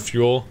covering our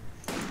fuel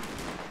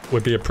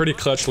would be a pretty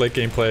clutch late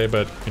game play,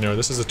 but you know,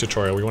 this is a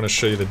tutorial. We want to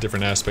show you the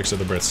different aspects of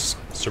the Brits.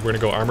 So we're gonna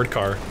go armored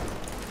car.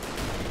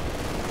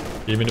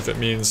 Even if it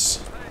means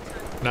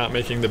not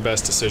making the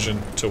best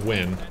decision to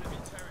win.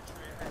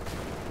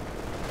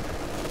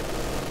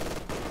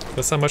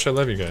 That's how much I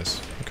love you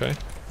guys, okay?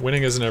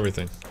 Winning isn't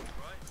everything.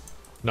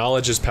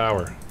 Knowledge is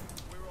power.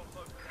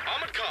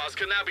 Armored cars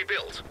can now be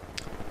built.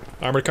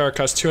 Armored car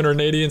costs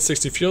 280 and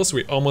 60 fuel, so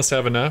we almost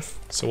have enough.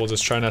 So we'll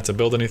just try not to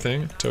build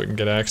anything until we can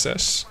get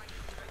access.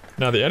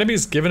 Now the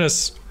enemy's given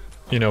us,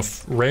 you know,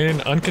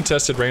 rain,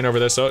 uncontested rain over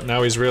this. Oh,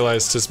 now he's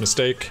realized his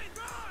mistake.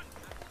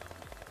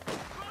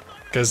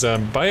 Because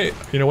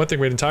you know, one thing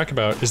we didn't talk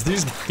about is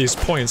these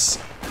points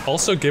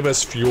also give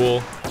us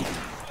fuel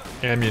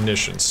and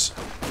munitions.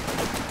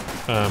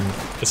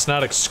 It's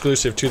not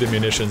exclusive to the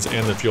munitions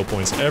and the fuel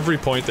points. Every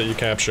point that you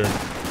capture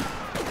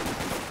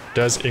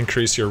does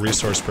increase your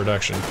resource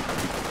production.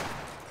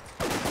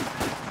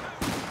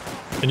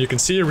 And you can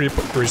see your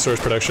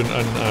resource production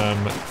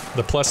on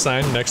the plus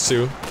sign next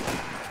to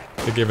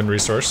the given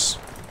resource.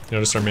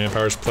 Notice our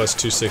manpower is plus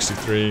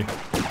 263,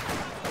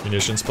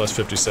 munitions plus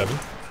 57.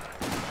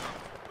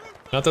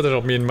 Not that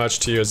it'll mean much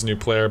to you as a new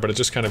player, but it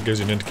just kind of gives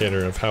you an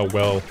indicator of how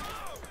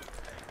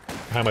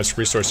much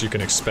resource you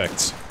can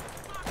expect.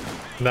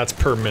 And that's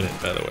per minute,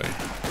 by the way.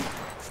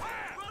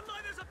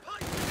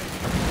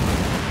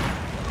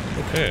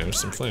 Okay, there's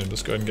some flame.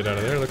 Let's go ahead and get out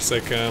of there. Looks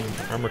like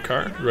armor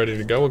car ready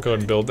to go. We'll go ahead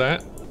and build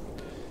that.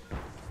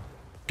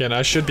 Again,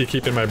 I should be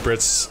keeping my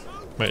Brits,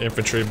 my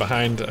infantry,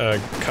 behind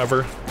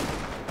cover.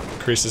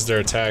 Increases their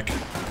attack.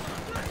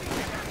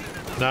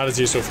 Not as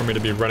useful for me to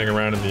be running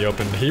around in the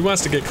open. He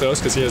wants to get close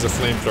because he has a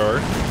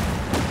flamethrower.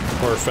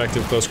 More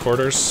effective close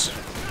quarters.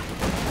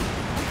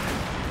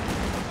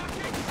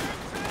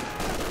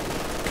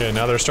 Okay,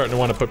 now they're starting to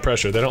want to put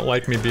pressure. They don't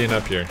like me being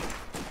up here,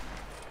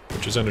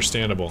 which is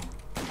understandable.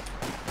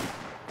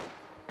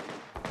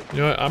 You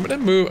know what? I'm gonna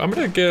move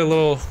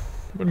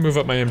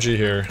up my MG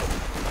here.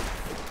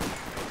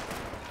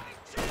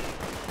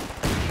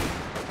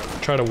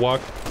 Try to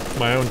walk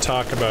my own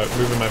talk about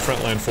moving my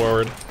front line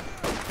forward.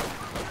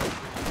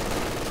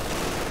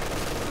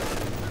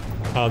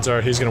 Odds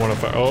are he's gonna want to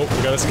fire. Oh,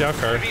 we got a scout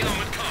car.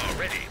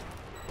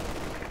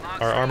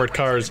 Our armored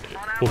cars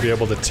will be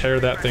able to tear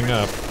that thing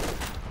up.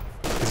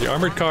 The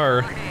armored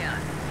car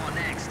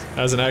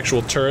has an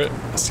actual turret.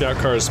 The scout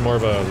car is more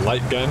of a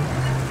light gun.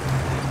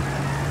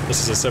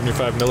 This is a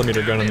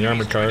 75mm gun on the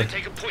armored car. It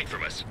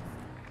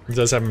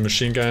does have a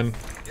machine gun.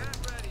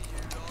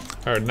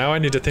 Alright, now I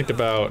need to think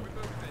about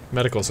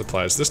medical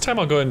supplies. This time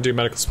I'll go ahead and do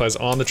medical supplies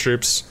on the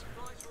troops.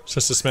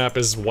 Since this map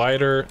is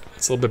wider,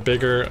 it's a little bit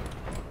bigger.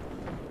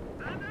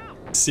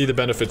 See the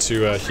benefit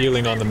to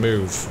healing on the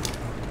move.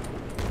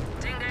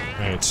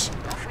 Alright.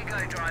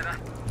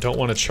 Don't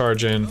want to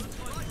charge in.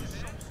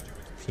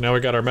 So now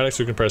we got our medics,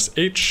 we can press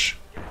H.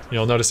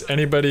 You'll notice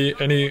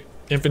any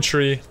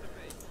infantry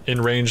in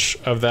range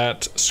of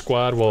that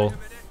squad will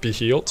be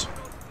healed.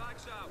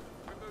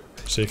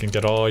 So you can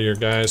get all your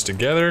guys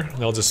together,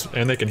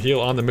 and they can heal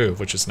on the move,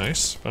 which is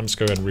nice. I'm just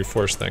going to go ahead and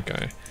reforce that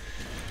guy.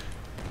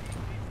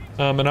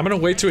 And I'm gonna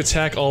wait to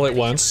attack all at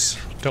once.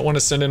 Don't want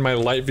to send in my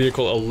light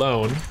vehicle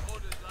alone.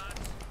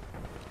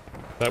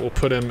 That will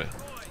put him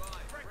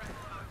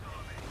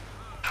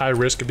high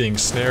risk of being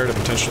snared and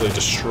potentially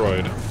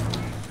destroyed.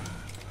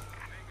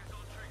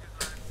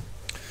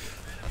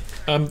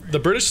 The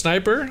British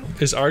sniper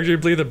is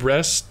arguably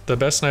the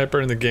best sniper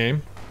in the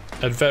game.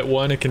 At Vet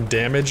 1, it can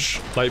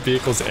damage light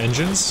vehicles'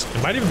 engines.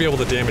 It might even be able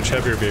to damage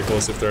heavier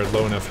vehicles if they're at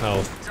low enough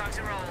health.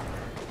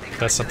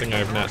 That's something I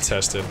have not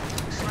tested.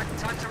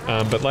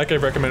 But like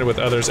I've recommended with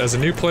others, as a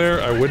new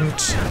player, I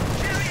wouldn't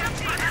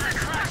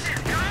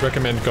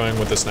recommend going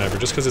with the sniper,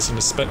 just because it's an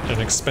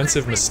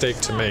expensive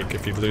mistake to make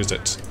if you lose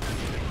it.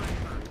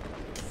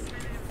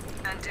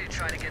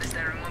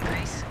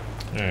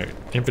 Alright,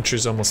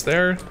 infantry's almost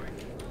there.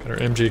 Got our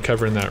MG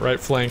covering that right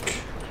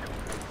flank.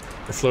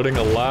 We're floating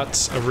a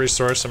lot of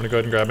resource. I'm gonna go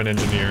ahead and grab an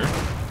engineer.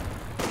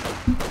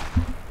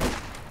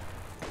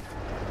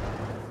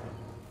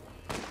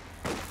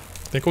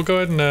 I think we'll go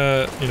ahead and,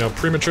 you know,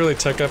 prematurely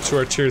tech up to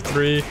our tier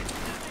 3. I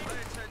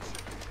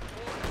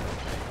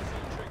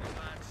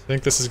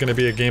think this is gonna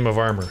be a game of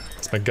armor.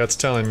 It's my guts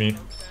telling me.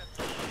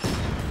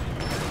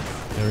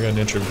 Yeah, we got an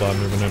entry blob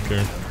moving up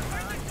here.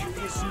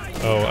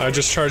 Oh, I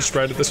just charged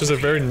right. This was a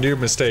very noob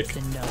mistake.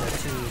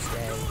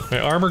 My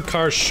armored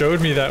car showed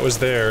me that was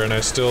there, and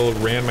I still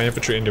ran my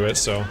infantry into it,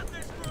 so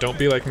don't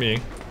be like me.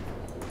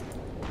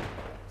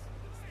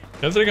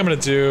 The other thing I'm gonna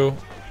do...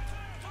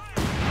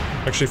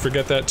 Actually,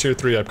 forget that tier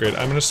 3 upgrade.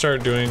 I'm gonna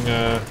start doing,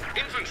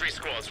 Infantry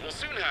squads will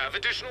soon have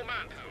additional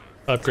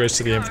manpower. upgrades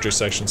to the infantry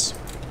sections.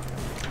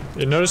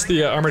 You notice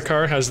the armored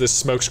car has this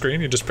smoke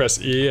screen. You just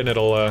press E and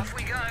it'll,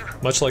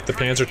 much like the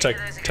Panzer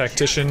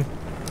Tactician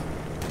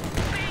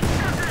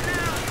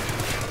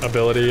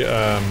ability,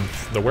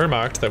 the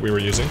Wehrmacht that we were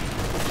using,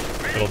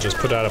 it'll just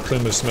put out a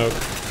plume of smoke,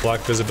 block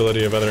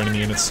visibility of other enemy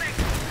units.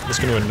 I'm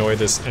just going to annoy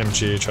this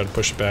MG, try to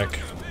push it back.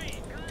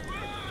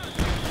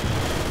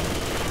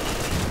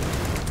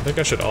 I think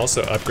I should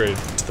also upgrade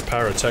to the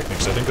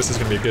pyrotechnics. I think this is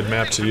going to be a good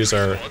map to use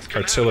our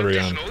artillery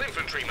on.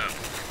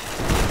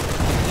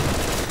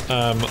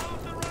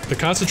 The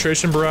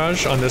concentration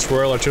barrage on this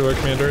Royal Artillery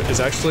Commander is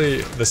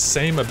actually the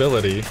same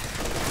ability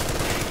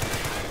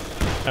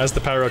as the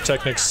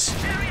pyrotechnics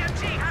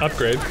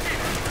upgrade,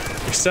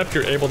 except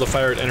you're able to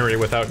fire at enemy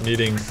without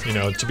needing, you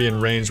know, to be in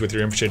range with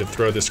your infantry to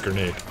throw this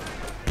grenade.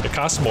 It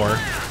costs more,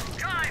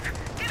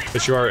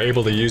 but you are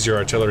able to use your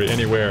artillery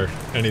anywhere,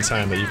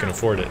 anytime that you can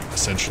afford it,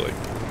 essentially.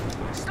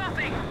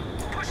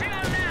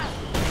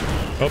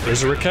 Oh,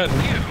 there's a Raketin.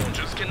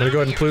 I'm gonna go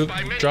ahead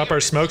and drop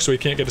our smoke so he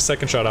can't get a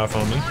second shot off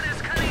on me.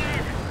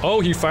 Oh,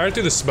 he fired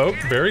through the smoke.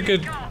 Very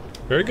good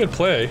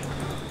play. You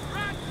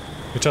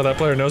can tell that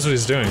player knows what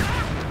he's doing.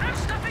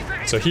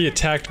 So he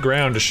attacked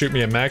ground to shoot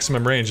me at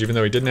maximum range even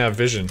though he didn't have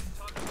vision.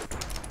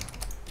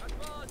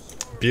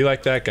 Be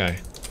like that guy.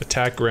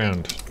 Attack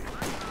ground.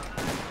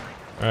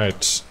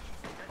 Alright.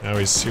 Now he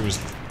was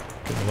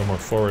getting a little more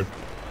forward.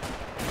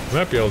 I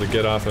might be able to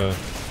get off a...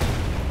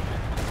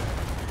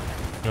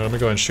 No, let me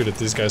go ahead and shoot at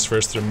these guys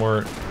first. They're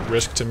more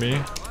risk to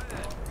me.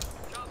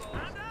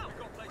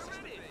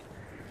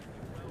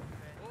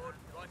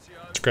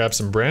 Let's grab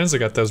some brands. I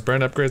got those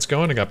brand upgrades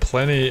going. I got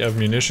plenty of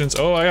munitions.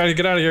 Oh, I gotta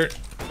get out of here.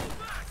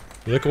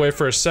 You look away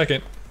for a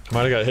second. I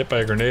might have got hit by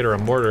a grenade or a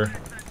mortar.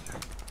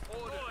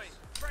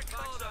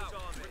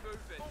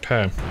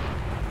 Okay.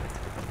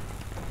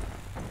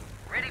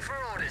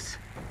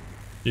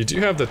 You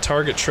do have the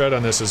target tread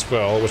on this as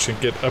well, which can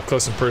get up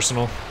close and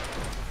personal.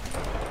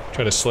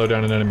 Try to slow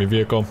down an enemy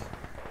vehicle.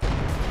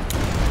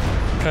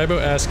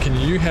 Kaibo asks, can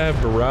you have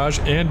barrage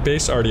and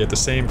base arty at the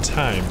same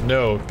time?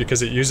 No,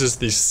 because it uses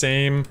the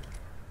same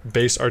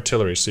base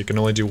artillery, so you can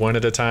only do one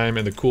at a time,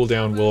 and the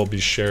cooldown will be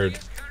shared.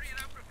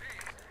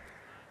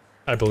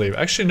 I believe.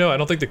 Actually, no, I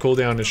don't think the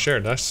cooldown is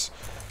shared. I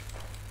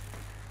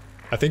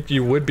think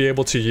you would be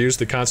able to use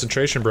the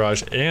concentration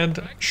barrage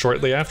and,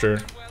 shortly after,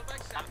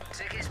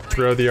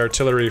 throw the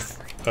artillery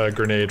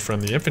grenade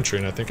from the infantry,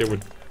 and I think it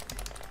would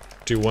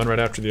do one right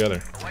after the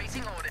other.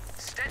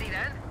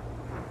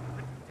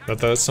 But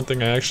that's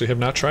something I actually have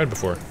not tried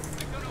before.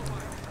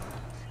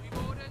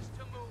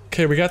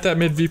 Okay, we got that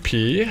mid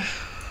VP.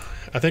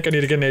 I think I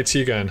need to get an AT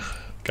gun.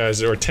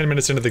 Guys, we're 10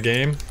 minutes into the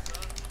game,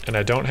 and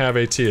I don't have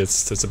AT.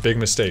 It's a big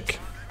mistake.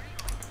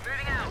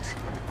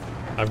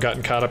 I've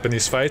gotten caught up in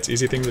these fights.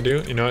 Easy thing to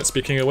do. You know what,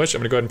 speaking of which, I'm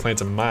gonna go ahead and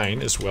plant a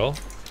mine as well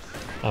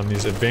on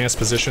these advanced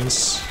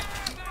positions.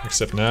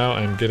 Except now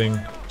I'm getting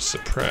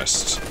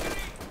suppressed.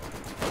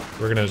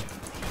 We're gonna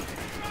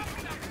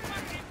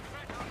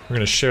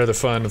share the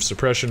fun of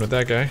suppression with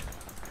that guy.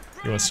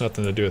 He wants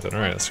nothing to do with it.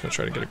 Alright, let's go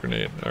try to get a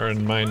grenade. Or a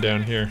mine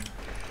down here.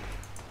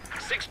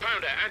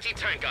 6-pounder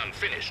anti-tank gun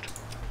finished.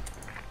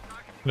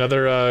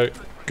 Another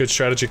good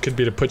strategy could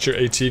be to put your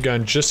AT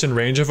gun just in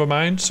range of a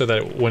mine, so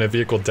that when a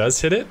vehicle does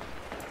hit it,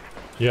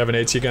 you have an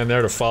AT gun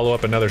there to follow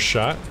up another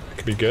shot. It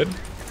could be good.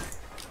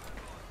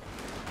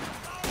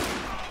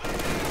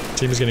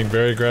 Team is getting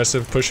very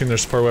aggressive, pushing their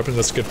support weapons.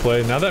 That's a good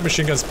play. Now that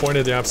machine gun's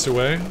pointed the opposite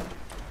way.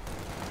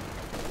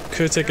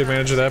 Could take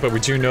advantage of that, but we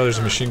do know there's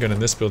a machine gun in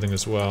this building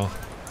as well.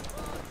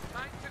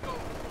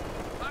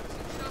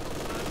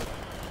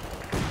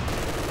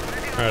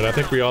 Alright, I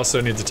think we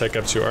also need to take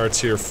up to our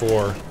tier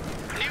 4.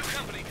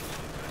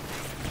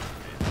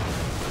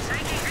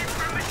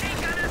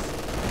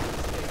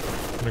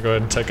 I'm gonna go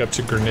ahead and take up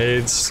to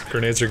grenades.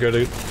 Grenades are good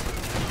at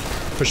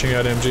pushing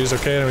out MGs.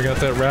 Okay, and we got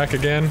that rack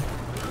again.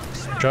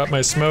 Drop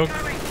my smoke.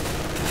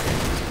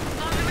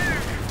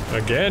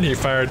 Again, he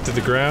fired to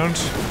the ground.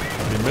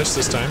 He missed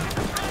this time.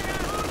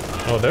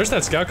 Oh, there's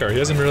that scout car. He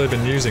hasn't really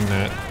been using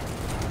that.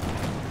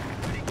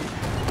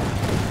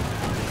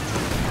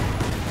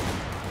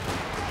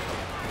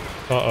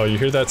 Uh-oh, you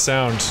hear that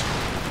sound.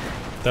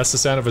 That's the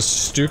sound of a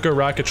Stuka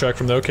rocket truck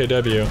from the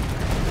OKW.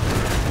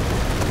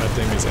 That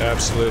thing is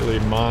absolutely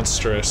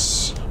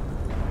monstrous.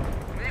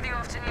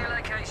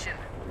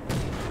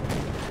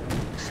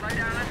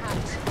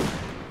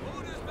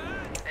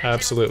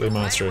 Absolutely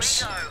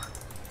monstrous.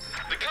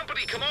 The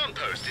company command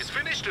post is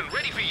finished and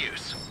ready for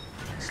use.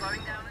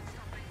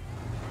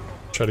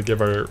 Try to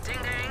give our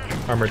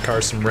armored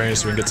car some range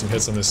so we can get some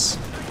hits on this.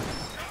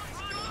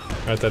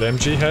 Alright, that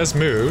MG has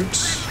moved.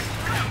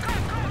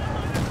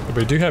 But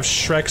we do have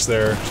Shreks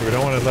there, so we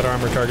don't want to let our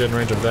armored car get in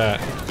range of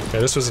that. Okay,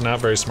 this was a not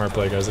very smart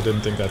play, guys. I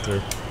didn't think that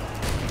through.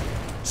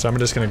 So I'm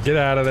just gonna get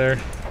out of there.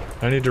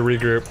 I need to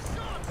regroup.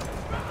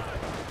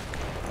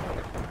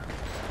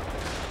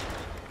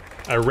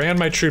 I ran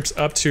my troops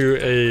up to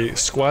a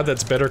squad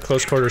that's better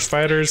close quarters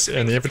fighters,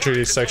 and the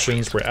infantry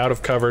sections were out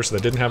of cover, so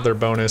they didn't have their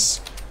bonus.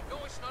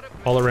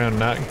 All around,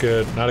 not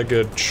good. Not a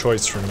good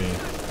choice for me.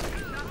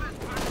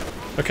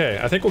 Okay,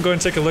 I think we'll go and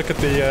take a look at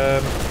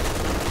the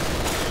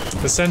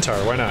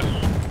Centaur. Why not?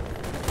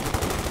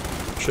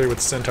 Show you what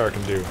the Centaur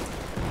can do.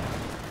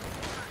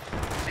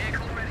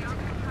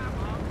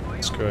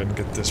 Let's go ahead and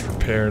get this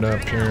repaired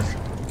up here.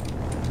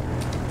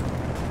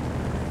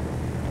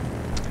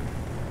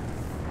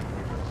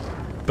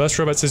 Bus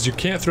Robot says you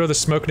can't throw the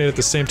smoke grenade at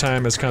the same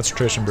time as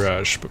concentration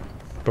barrage,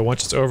 but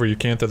once it's over, you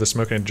can throw the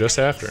smoke grenade just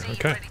after.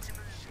 Okay.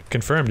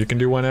 Confirmed, you can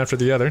do one after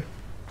the other.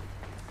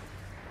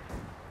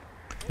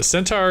 The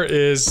Centaur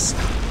is,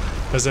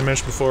 as I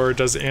mentioned before,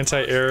 does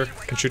anti-air,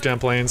 can shoot down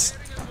planes.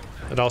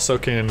 It also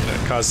can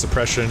cause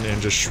suppression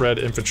and just shred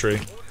infantry.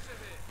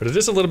 But it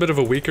is a little bit of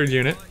a weaker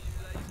unit,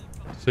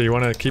 so you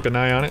want to keep an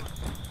eye on it.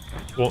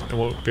 It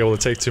won't be able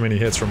to take too many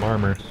hits from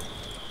armor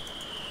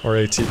or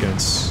AT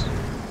guns.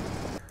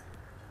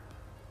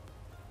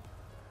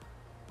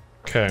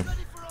 Okay.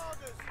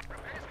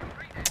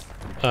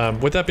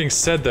 With that being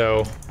said,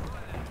 though,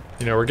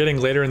 you know, we're getting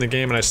later in the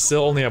game and I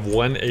still only have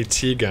one AT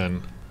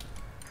gun.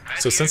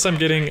 So since I'm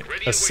getting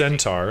a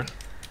Centaur,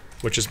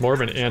 which is more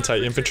of an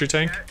anti-infantry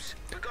tank,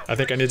 I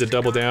think I need to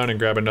double down and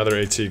grab another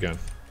AT gun.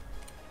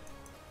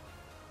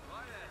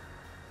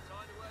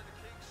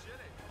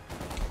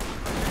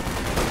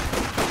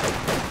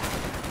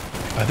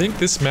 I think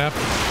this map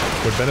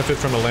would benefit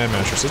from a land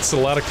mattress. It's a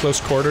lot of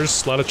close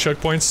quarters, a lot of choke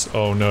points.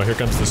 Oh no, here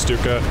comes the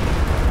Stuka.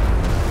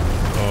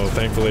 Oh,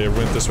 thankfully it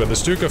went this way. The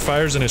Stuka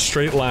fires in a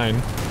straight line.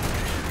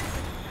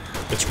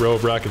 It's row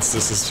of rockets.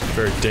 This is a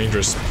very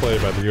dangerous play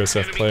by the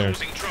USF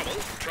players.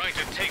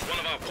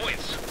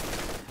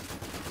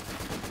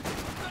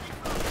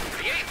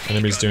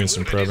 Enemy's doing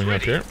some probing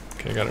up here.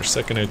 Okay, got our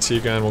second AT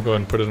gun. We'll go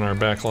ahead and put it in our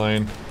back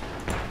line.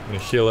 I'm gonna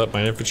heal up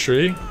my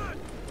infantry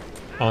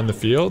on the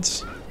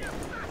fields.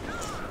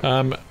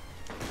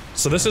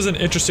 So this is an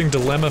interesting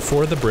dilemma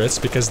for the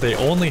Brits because they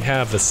only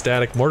have the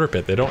static mortar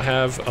pit. They don't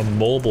have a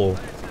mobile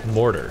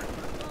mortar.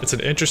 It's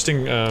an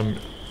interesting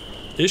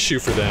issue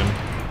for them.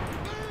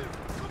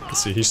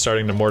 Let's see, he's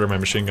starting to mortar my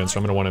machine gun, so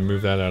I'm going to want to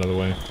move that out of the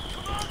way.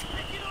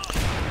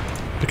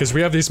 Because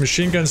we have these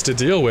machine guns to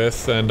deal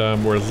with, and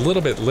we're a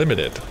little bit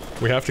limited.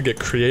 We have to get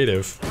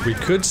creative. We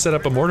could set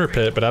up a mortar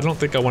pit, but I don't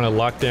think I want to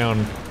lock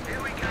down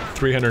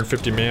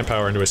 350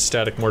 manpower into a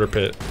static mortar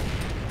pit.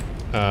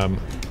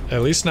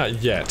 At least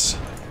not yet.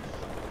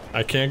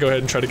 I can go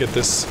ahead and try to get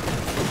this,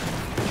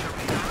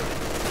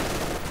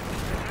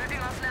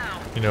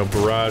 you know,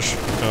 barrage.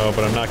 Oh,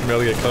 but I'm not gonna be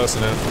able to get close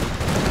enough.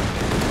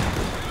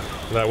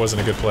 That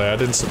wasn't a good play. I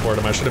didn't support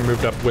him. I should have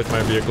moved up with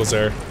my vehicles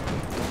there.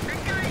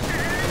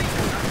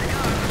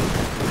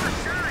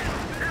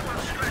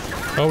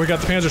 Oh, we got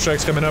the Panzer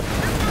strikes coming up.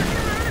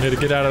 I need to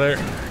get out of there.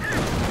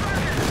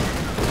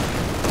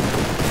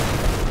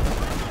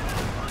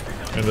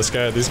 And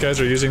these guys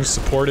are using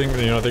supporting,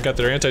 you know, they got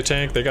their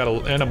anti-tank, they got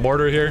and a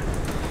mortar here.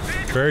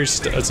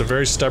 It's a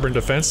very stubborn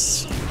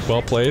defense.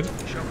 Well played.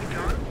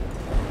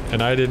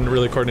 And I didn't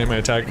really coordinate my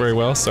attack very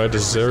well, so I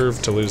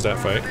deserve to lose that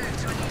fight.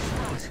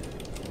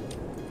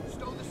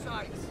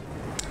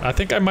 I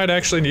think I might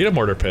actually need a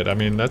mortar pit. I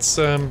mean, that's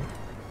a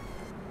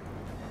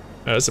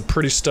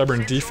pretty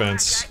stubborn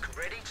defense.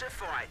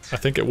 I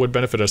think it would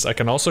benefit us. I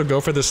can also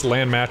go for this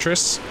land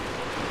mattress.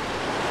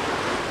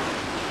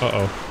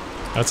 Uh-oh.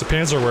 That's a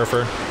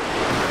Panzerwerfer.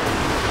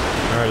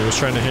 Alright, he was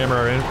trying to hammer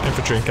our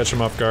infantry and catch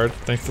him off guard.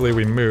 Thankfully,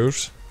 we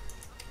moved.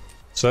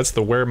 So that's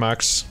the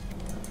Wehrmacht's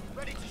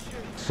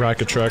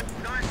rocket truck.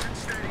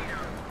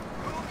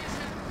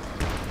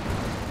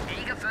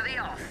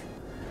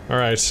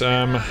 Alright,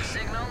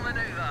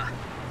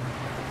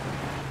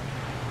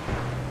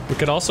 we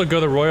could also go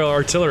the Royal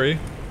Artillery.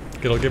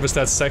 It'll give us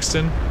that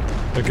Sexton.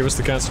 It'll give us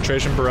the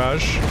concentration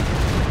barrage.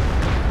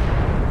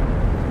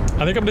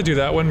 I think I'm gonna do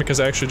that one because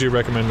I actually do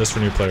recommend this for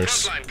new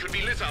players.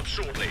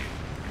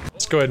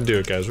 Let's go ahead and do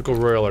it, guys. We'll go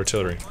Royal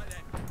Artillery.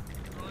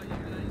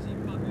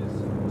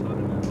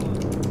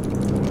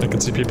 I can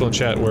see people in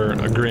chat were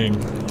agreeing.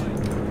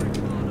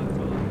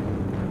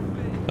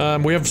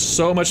 We have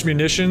so much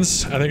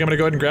munitions. I think I'm gonna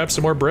go ahead and grab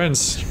some more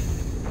Brens.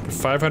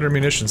 500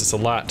 munitions, it's a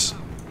lot.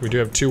 We do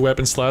have 2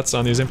 weapon slots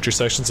on these infantry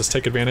sections. Let's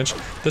take advantage.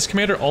 This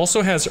commander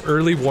also has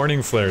early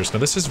warning flares. Now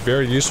this is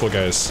very useful,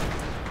 guys.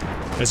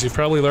 As you've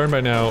probably learned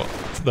by now,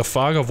 the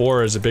fog of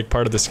war is a big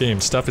part of this game.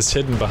 Stuff is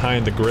hidden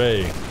behind the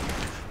gray.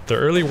 The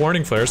early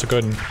warning flares, so go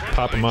ahead and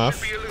pop them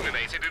off.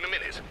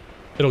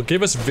 It'll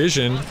give us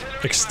vision,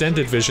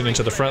 extended vision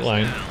into the front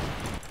line.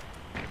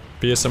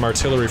 via some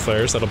artillery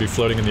flares that'll be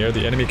floating in the air.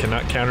 The enemy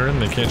cannot counter them,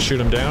 they can't shoot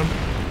them down.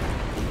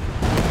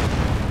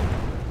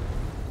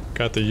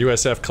 Got the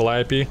USF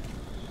Calliope.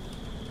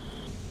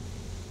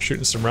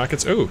 Shooting some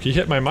rockets. Oh, he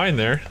hit my mine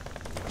there.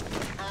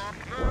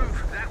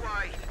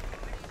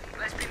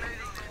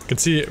 You can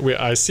see,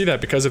 I see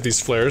that because of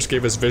these flares,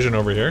 gave us vision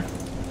over here.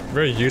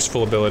 Very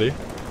useful ability.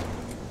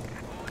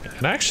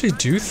 And I actually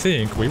do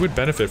think we would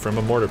benefit from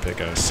a mortar pit,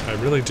 guys. I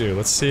really do.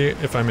 Let's see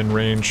if I'm in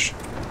range.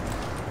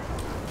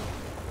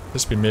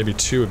 This would be maybe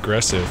too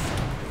aggressive.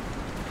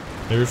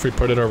 Maybe if we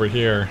put it over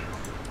here.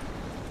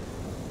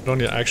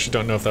 I actually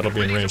don't know if that'll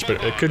be in range,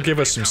 but it could give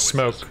us some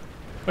smoke.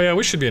 Oh yeah,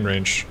 we should be in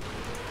range.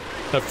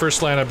 That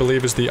first line, I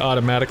believe, is the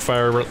automatic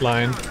fire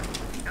line.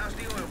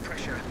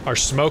 Our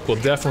smoke will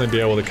definitely be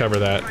able to cover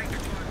that.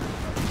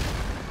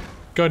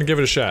 Go ahead and give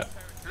it a shot.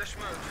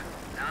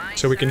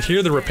 So we can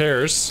hear the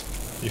repairs.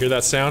 You hear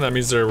that sound? That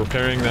means they're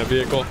repairing that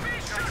vehicle.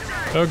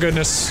 Oh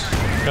goodness.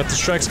 Got the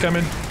strikes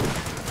coming.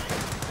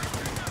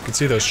 You can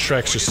see those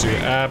strikes just do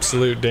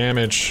absolute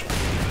damage.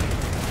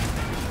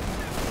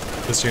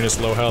 This unit's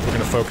low health. We're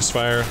gonna focus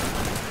fire.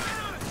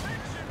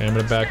 And I'm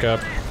gonna back up.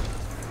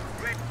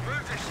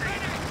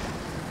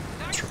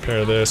 Let's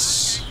repair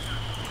this.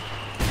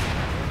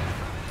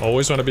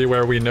 Always want to be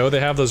where we know they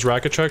have those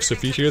rocket trucks, so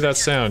if you hear that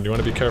sound, you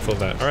want to be careful of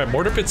that. Alright,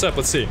 mortar pit's up,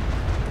 let's see.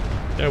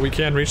 Yeah, we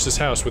can reach this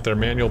house with our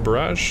manual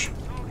barrage.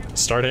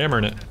 Start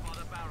hammering it.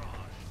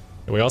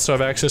 And we also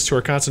have access to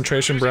our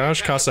concentration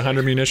barrage, costs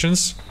 100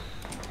 munitions.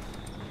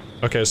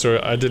 Okay, so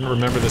I didn't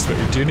remember this, but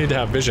we do need to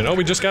have vision. Oh,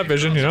 we just got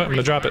vision, you know what, I'm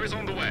gonna drop it.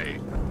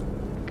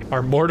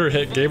 Our mortar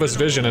hit gave us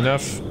vision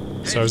enough,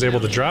 so I was able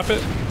to drop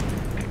it.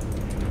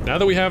 Now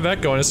that we have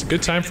that going, it's a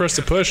good time for us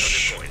to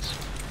push.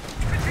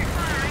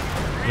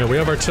 Yeah, we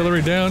have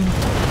artillery down.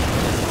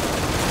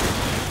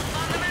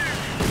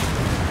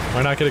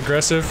 Why not get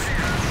aggressive?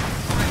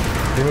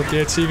 Move up the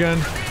AT gun.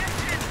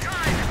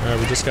 Alright,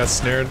 we just got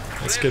snared.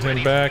 Let's get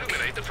him back.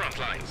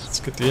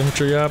 Let's get the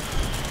infantry up.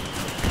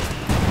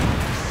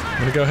 I'm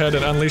gonna go ahead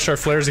and unleash our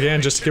flares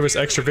again just to give us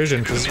extra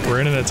vision, because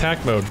we're in an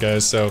attack mode,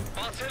 guys, so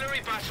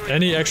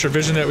any extra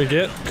vision that we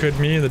get could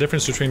mean the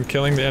difference between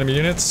killing the enemy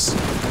units.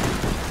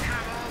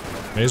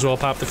 May as well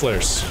pop the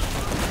flares.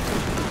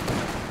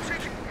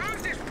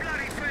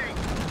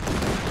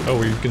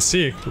 Oh, you can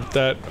see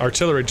that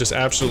artillery just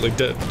absolutely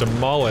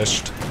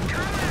demolished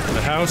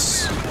the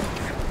house.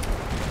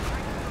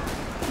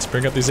 Let's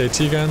bring up these AT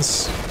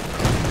guns.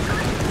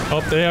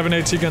 Oh, they have an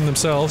AT gun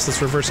themselves.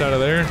 Let's reverse out of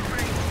there.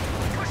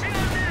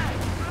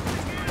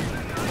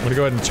 I'm gonna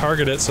go ahead and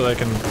target it so that I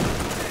can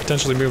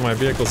potentially move my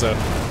vehicles up.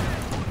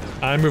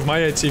 I move my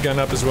AT gun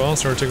up as well,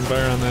 so we're taking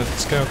fire on that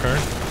scout car.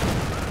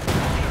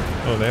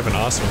 Oh, they have an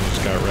awesome one that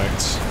just got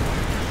wrecked.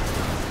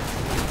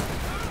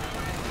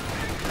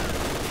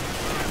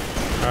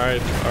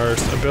 Alright, our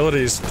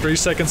ability's 3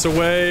 seconds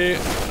away.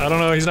 I don't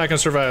know, he's not gonna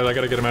survive. I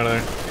gotta get him out of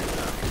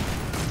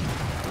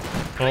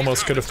there.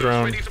 Almost could have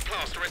thrown.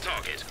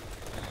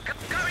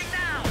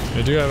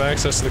 We do have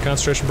access to the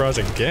concentration barrage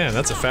again.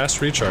 That's a fast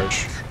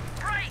recharge.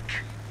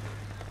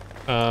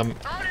 I'm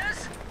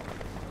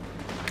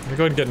gonna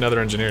go ahead and get another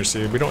engineer.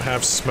 See, we don't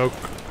have smoke.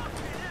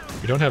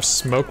 We don't have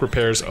smoke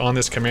repairs on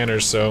this commander,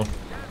 so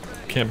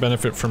can't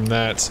benefit from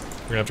that.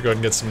 We're gonna have to go ahead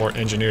and get some more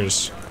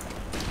engineers.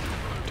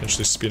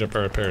 Potentially speed up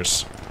our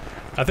repairs.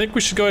 I think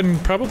we should go ahead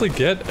and probably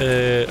get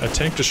a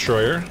tank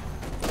destroyer.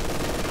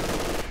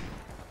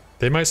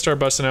 They might start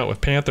busting out with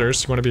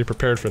Panthers. You want to be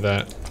prepared for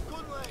that.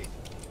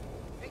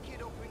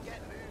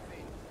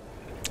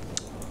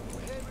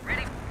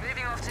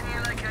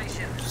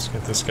 Just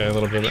get this guy a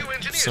little bit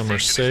somewhere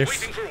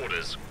safe.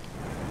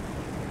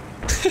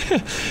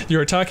 You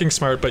are talking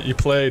smart, but you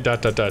play ...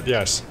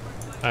 Yes.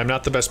 I'm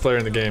not the best player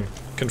in the game.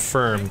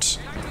 Confirmed.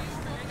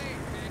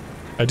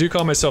 I do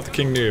call myself the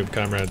King Noob,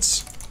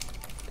 comrades.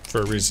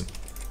 For a reason.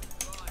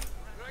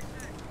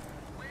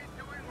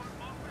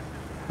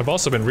 I've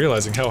also been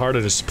realizing how hard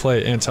it is to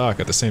play and talk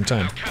at the same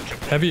time.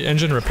 Heavy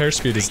engine repair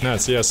speed is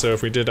nuts. Yeah, so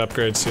if we did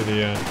upgrade to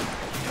the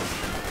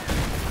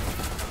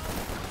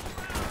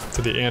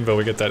anvil,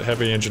 we get that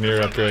heavy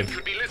engineer upgrade.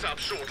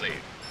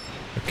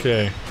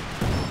 Okay.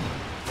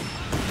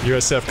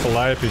 USF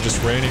Calliope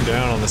just raining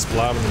down on this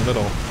blob in the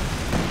middle.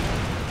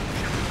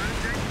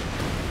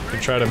 We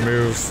can try to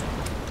move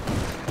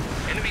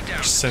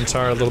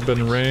Centaur a little bit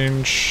in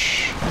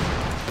range.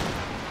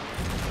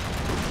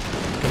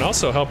 Can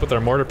also help with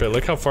our mortar pit.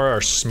 Look how far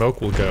our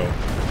smoke will go.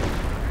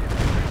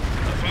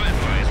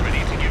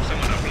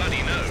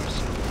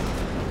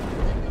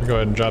 We'll go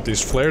ahead and drop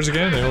these flares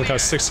again. They only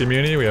cost 60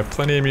 immunity. We have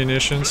plenty of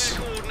munitions.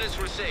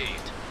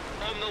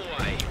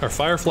 Our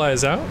Firefly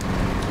is out.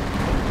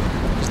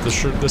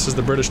 This is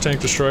the British tank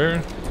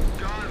destroyer.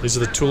 These are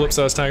the tulips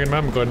I was talking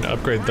about. I'm going to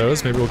upgrade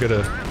those. Maybe we'll get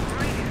a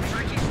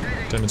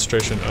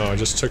demonstration. Oh, I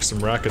just took some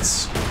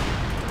rockets.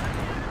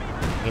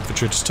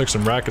 Infantry just took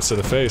some rockets to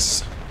the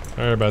face.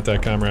 Sorry about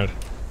that, comrade.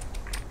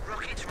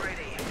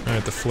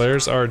 Alright, the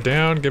flares are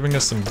down, giving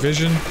us some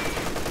vision.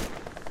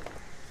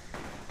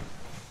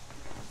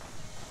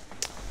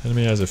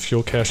 Enemy has a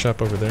fuel cache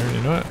up over there.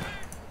 You know what?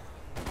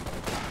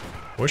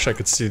 Wish I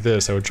could see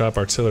this. I would drop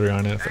artillery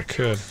on it if I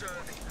could.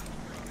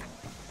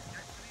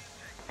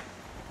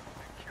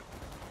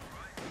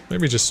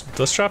 Maybe just,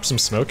 let's drop some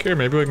smoke here.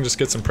 Maybe we can just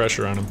get some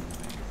pressure on him.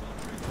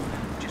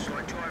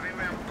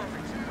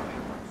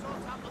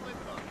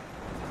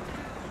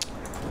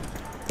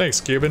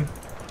 Thanks, Cuban.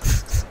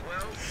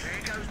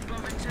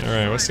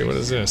 Alright, let's see, what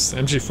is this?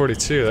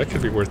 MG42, that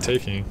could be worth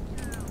taking.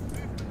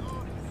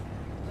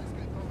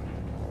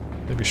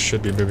 Maybe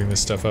should be moving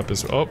this stuff up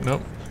as well. Oh,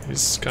 nope.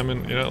 He's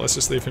coming. You know, let's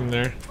just leave him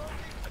there.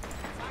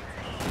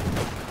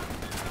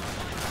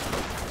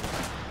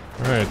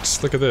 Alright,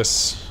 just look at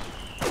this.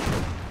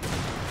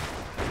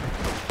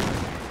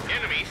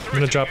 I'm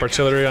gonna drop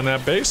artillery on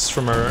that base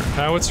from our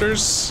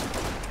howitzers.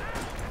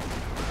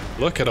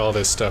 Look at all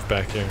this stuff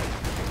back here.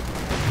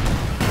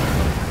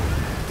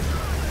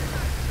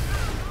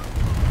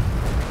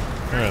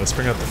 Alright, let's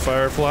bring out the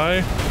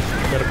Firefly.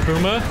 Got a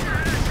Puma.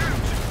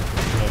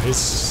 No,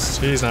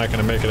 he's not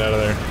gonna make it out of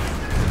there.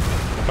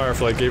 The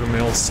Firefly gave him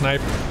an old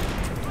snipe.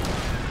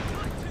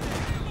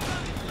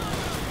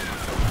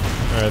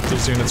 Alright,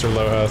 these units are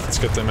low health. Let's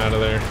get them out of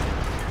there.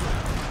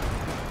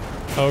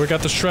 Oh, we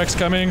got the Shreks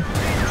coming.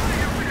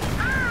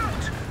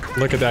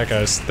 Look at that,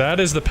 guys. That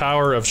is the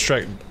power of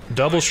Shrek.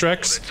 Double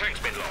Shreks.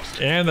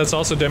 And that's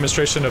also a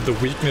demonstration of the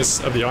weakness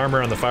of the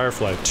armor on the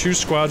Firefly. 2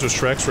 squads with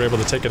Shreks were able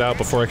to take it out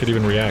before I could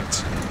even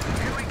react.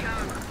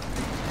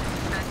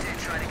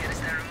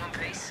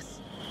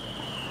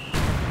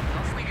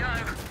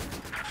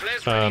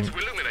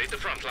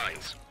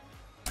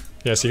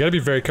 Yeah, so you gotta be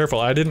very careful.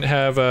 I didn't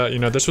have, you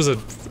know, this was a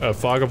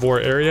fog of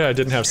war area. I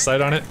didn't have sight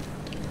on it.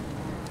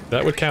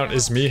 That would count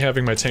as me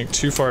having my tank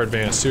too far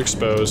advanced, too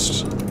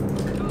exposed.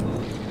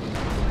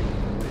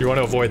 You want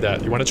to avoid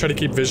that. You want to try to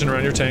keep vision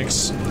around your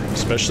tanks,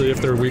 especially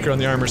if they're weaker on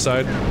the armor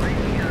side.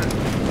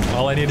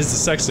 All I need is a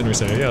Sexton, we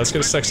say. Yeah, let's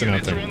get a Sexton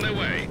out there.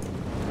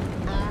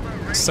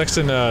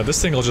 Sexton,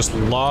 this thing will just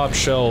lob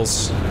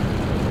shells.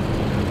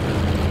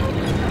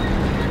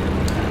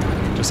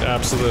 Just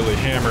absolutely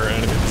hammer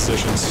enemy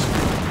positions.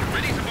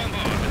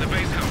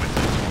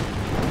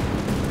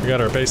 We got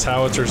our base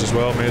howitzers as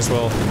well. May as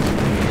well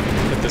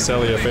hit this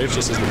LEFH.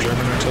 This is the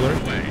German artillery.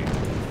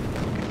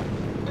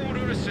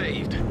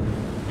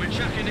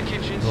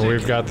 Well,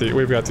 we've got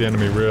the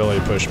enemy really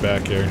pushed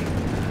back here.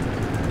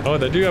 Oh,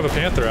 they do have a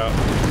Panther out.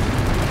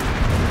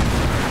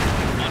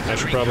 I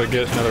should probably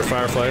get another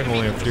Firefly. I'm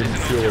only a few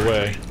fuel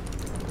away.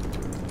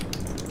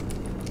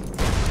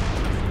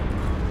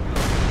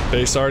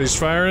 Base Artie's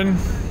firing.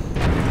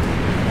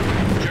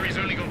 Jerry's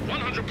only got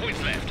 100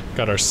 points left.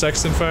 Got our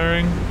Sexton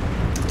firing.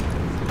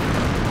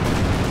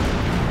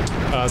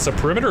 So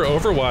perimeter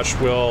overwatch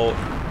will...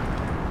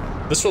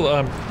 This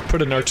will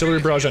put an artillery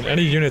barrage on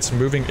any units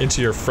moving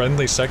into your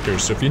friendly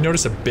sectors. So if you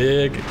notice a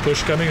big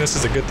push coming, this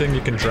is a good thing you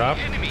can drop.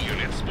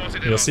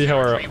 You'll see how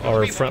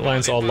our front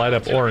lines all light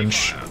up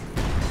orange.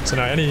 So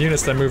now any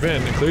units that move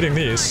in, including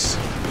these,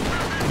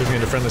 moving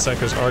into friendly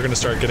sectors, are going to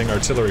start getting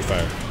artillery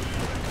fire.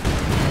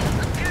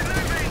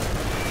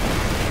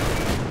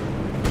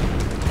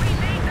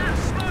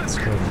 Let's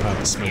go and pop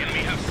the smoke.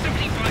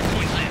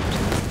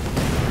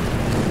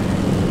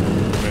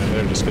 Man,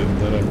 they're just getting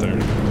lit up there.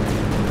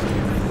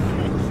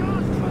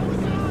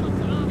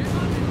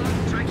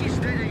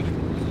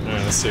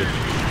 Alright, let's see.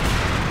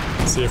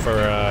 Let's see if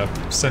our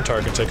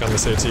Centaur can take on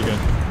this AT gun.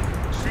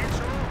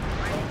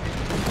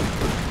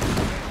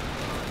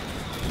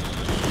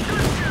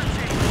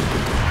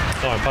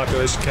 Oh, and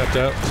population capped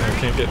out, so I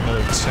can't get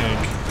another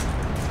tank.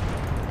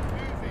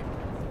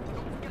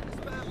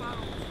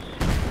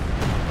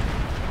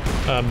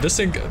 This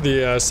thing,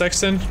 the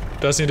Sexton,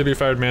 does need to be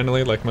fired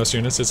manually, like most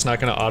units. It's not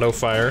going to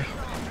auto-fire.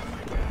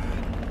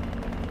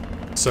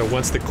 So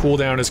once the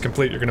cooldown is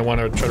complete, you're going to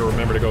want to try to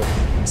remember to go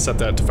set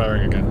that to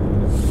firing again.